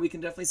 for sure, we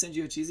can definitely send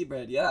you a cheesy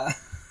bread. Yeah.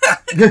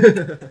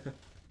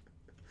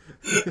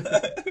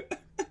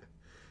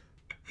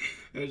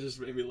 It just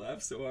made me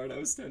laugh so hard. I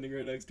was standing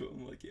right next to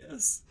him, like,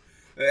 yes.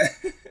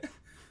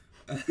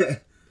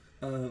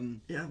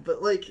 Yeah,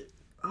 but like,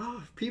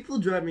 people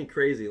drive me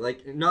crazy.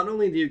 Like, not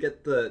only do you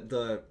get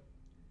the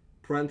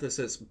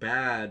parenthesis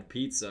bad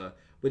pizza,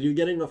 but you're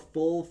getting a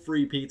full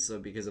free pizza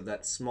because of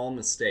that small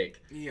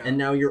mistake. Yeah. And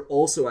now you're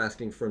also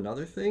asking for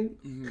another thing?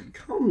 Mm-hmm.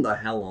 Come the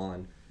hell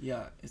on.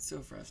 Yeah, it's so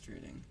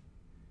frustrating.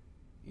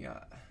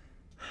 Yeah.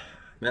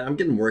 Man, I'm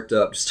getting worked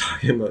up just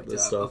talking about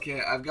this stuff. Okay,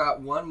 I've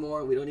got one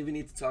more. We don't even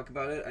need to talk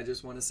about it. I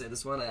just want to say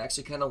this one. I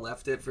actually kind of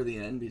left it for the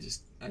end.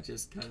 I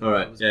just kind of... All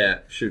right, yeah,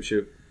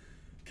 shoot.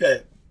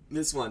 Okay,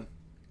 this one.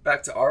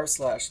 Back to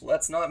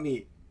r/let's not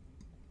meet.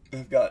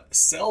 I've got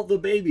sell the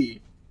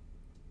baby.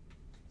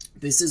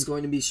 This is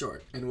going to be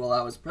short, and while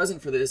I was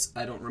present for this,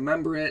 I don't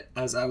remember it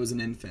as I was an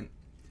infant.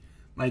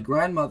 My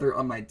grandmother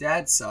on my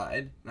dad's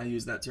side, and I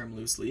use that term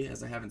loosely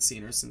as I haven't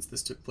seen her since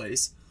this took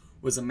place,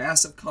 was a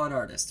massive con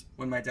artist.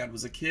 When my dad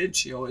was a kid,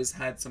 she always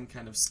had some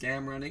kind of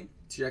scam running.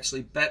 She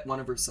actually bet one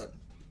of her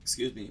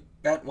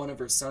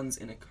sons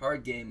in a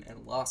card game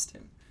and lost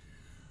him.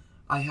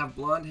 I have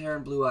blonde hair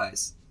and blue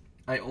eyes.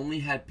 I only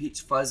had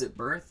peach fuzz at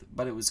birth,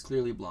 but it was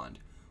clearly blonde.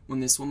 When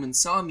this woman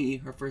saw me,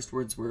 her first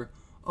words were,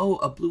 "Oh,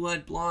 a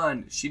blue-eyed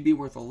blonde. She'd be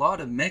worth a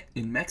lot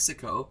in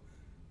Mexico."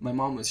 My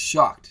mom was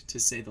shocked, to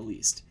say the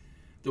least.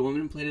 The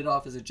woman played it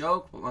off as a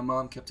joke, but my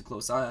mom kept a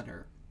close eye on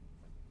her.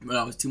 When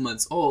I was 2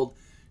 months old,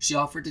 she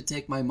offered to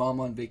take my mom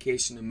on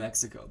vacation in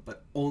Mexico,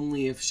 but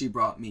only if she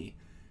brought me.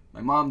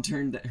 My mom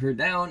turned her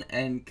down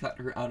and cut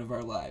her out of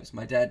our lives.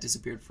 My dad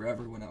disappeared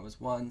forever when I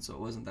was 1, so it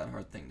wasn't that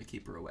hard thing to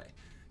keep her away.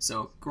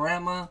 So,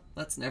 Grandma,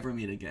 let's never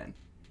meet again.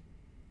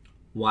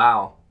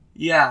 Wow.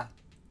 Yeah.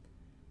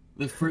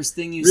 The first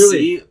thing you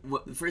Really?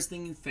 the first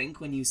thing you think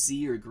when you see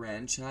your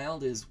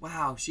grandchild is,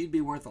 wow, she'd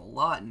be worth a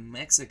lot in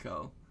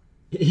Mexico.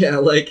 Yeah,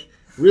 like,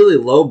 really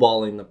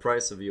lowballing the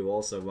price of you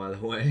also, by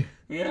the way.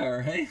 Yeah,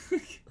 right?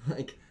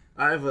 Like,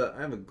 I have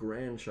a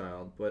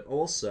grandchild, but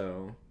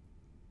also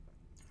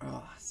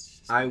Oh, it's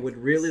just I would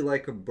really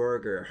like a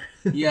burger.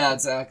 Yeah,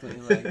 exactly.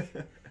 Like,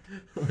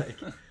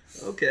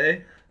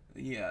 okay.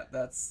 Yeah,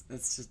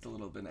 it's just a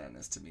little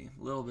bananas to me.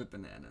 A little bit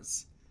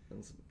bananas.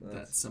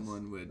 That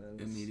someone would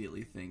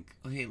immediately think,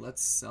 oh, hey,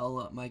 let's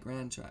sell my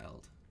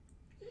grandchild.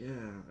 Yeah,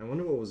 I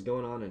wonder what was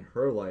going on in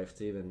her life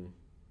to even,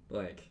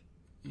 like...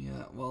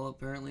 Yeah, well,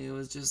 apparently it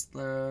was just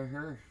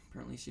her.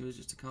 Apparently she was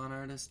just a con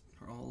artist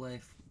her whole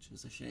life, which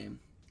is a shame.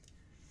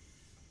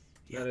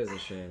 That is a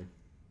shame.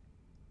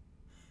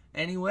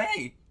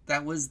 Anyway,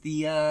 that was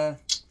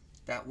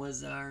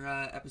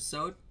our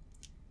episode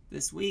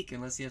this week,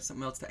 unless you have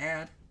something else to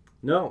add.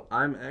 No,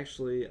 I'm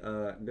actually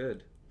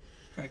good.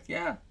 Heck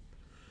yeah.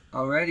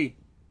 Alrighty.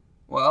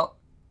 Well,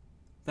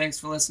 thanks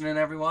for listening,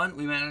 everyone.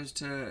 We managed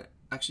to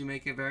actually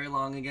make it very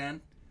long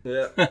again.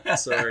 Yeah,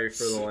 sorry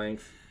for the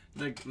length.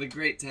 The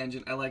great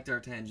tangent. I liked our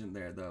tangent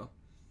there, though.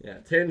 Yeah,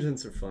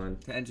 tangents are fun.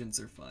 Tangents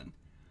are fun.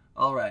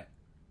 All right.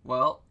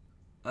 Well,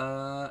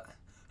 have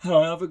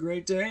a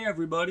great day,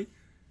 everybody.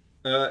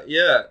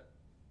 Yeah.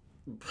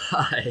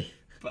 Bye.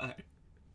 Bye.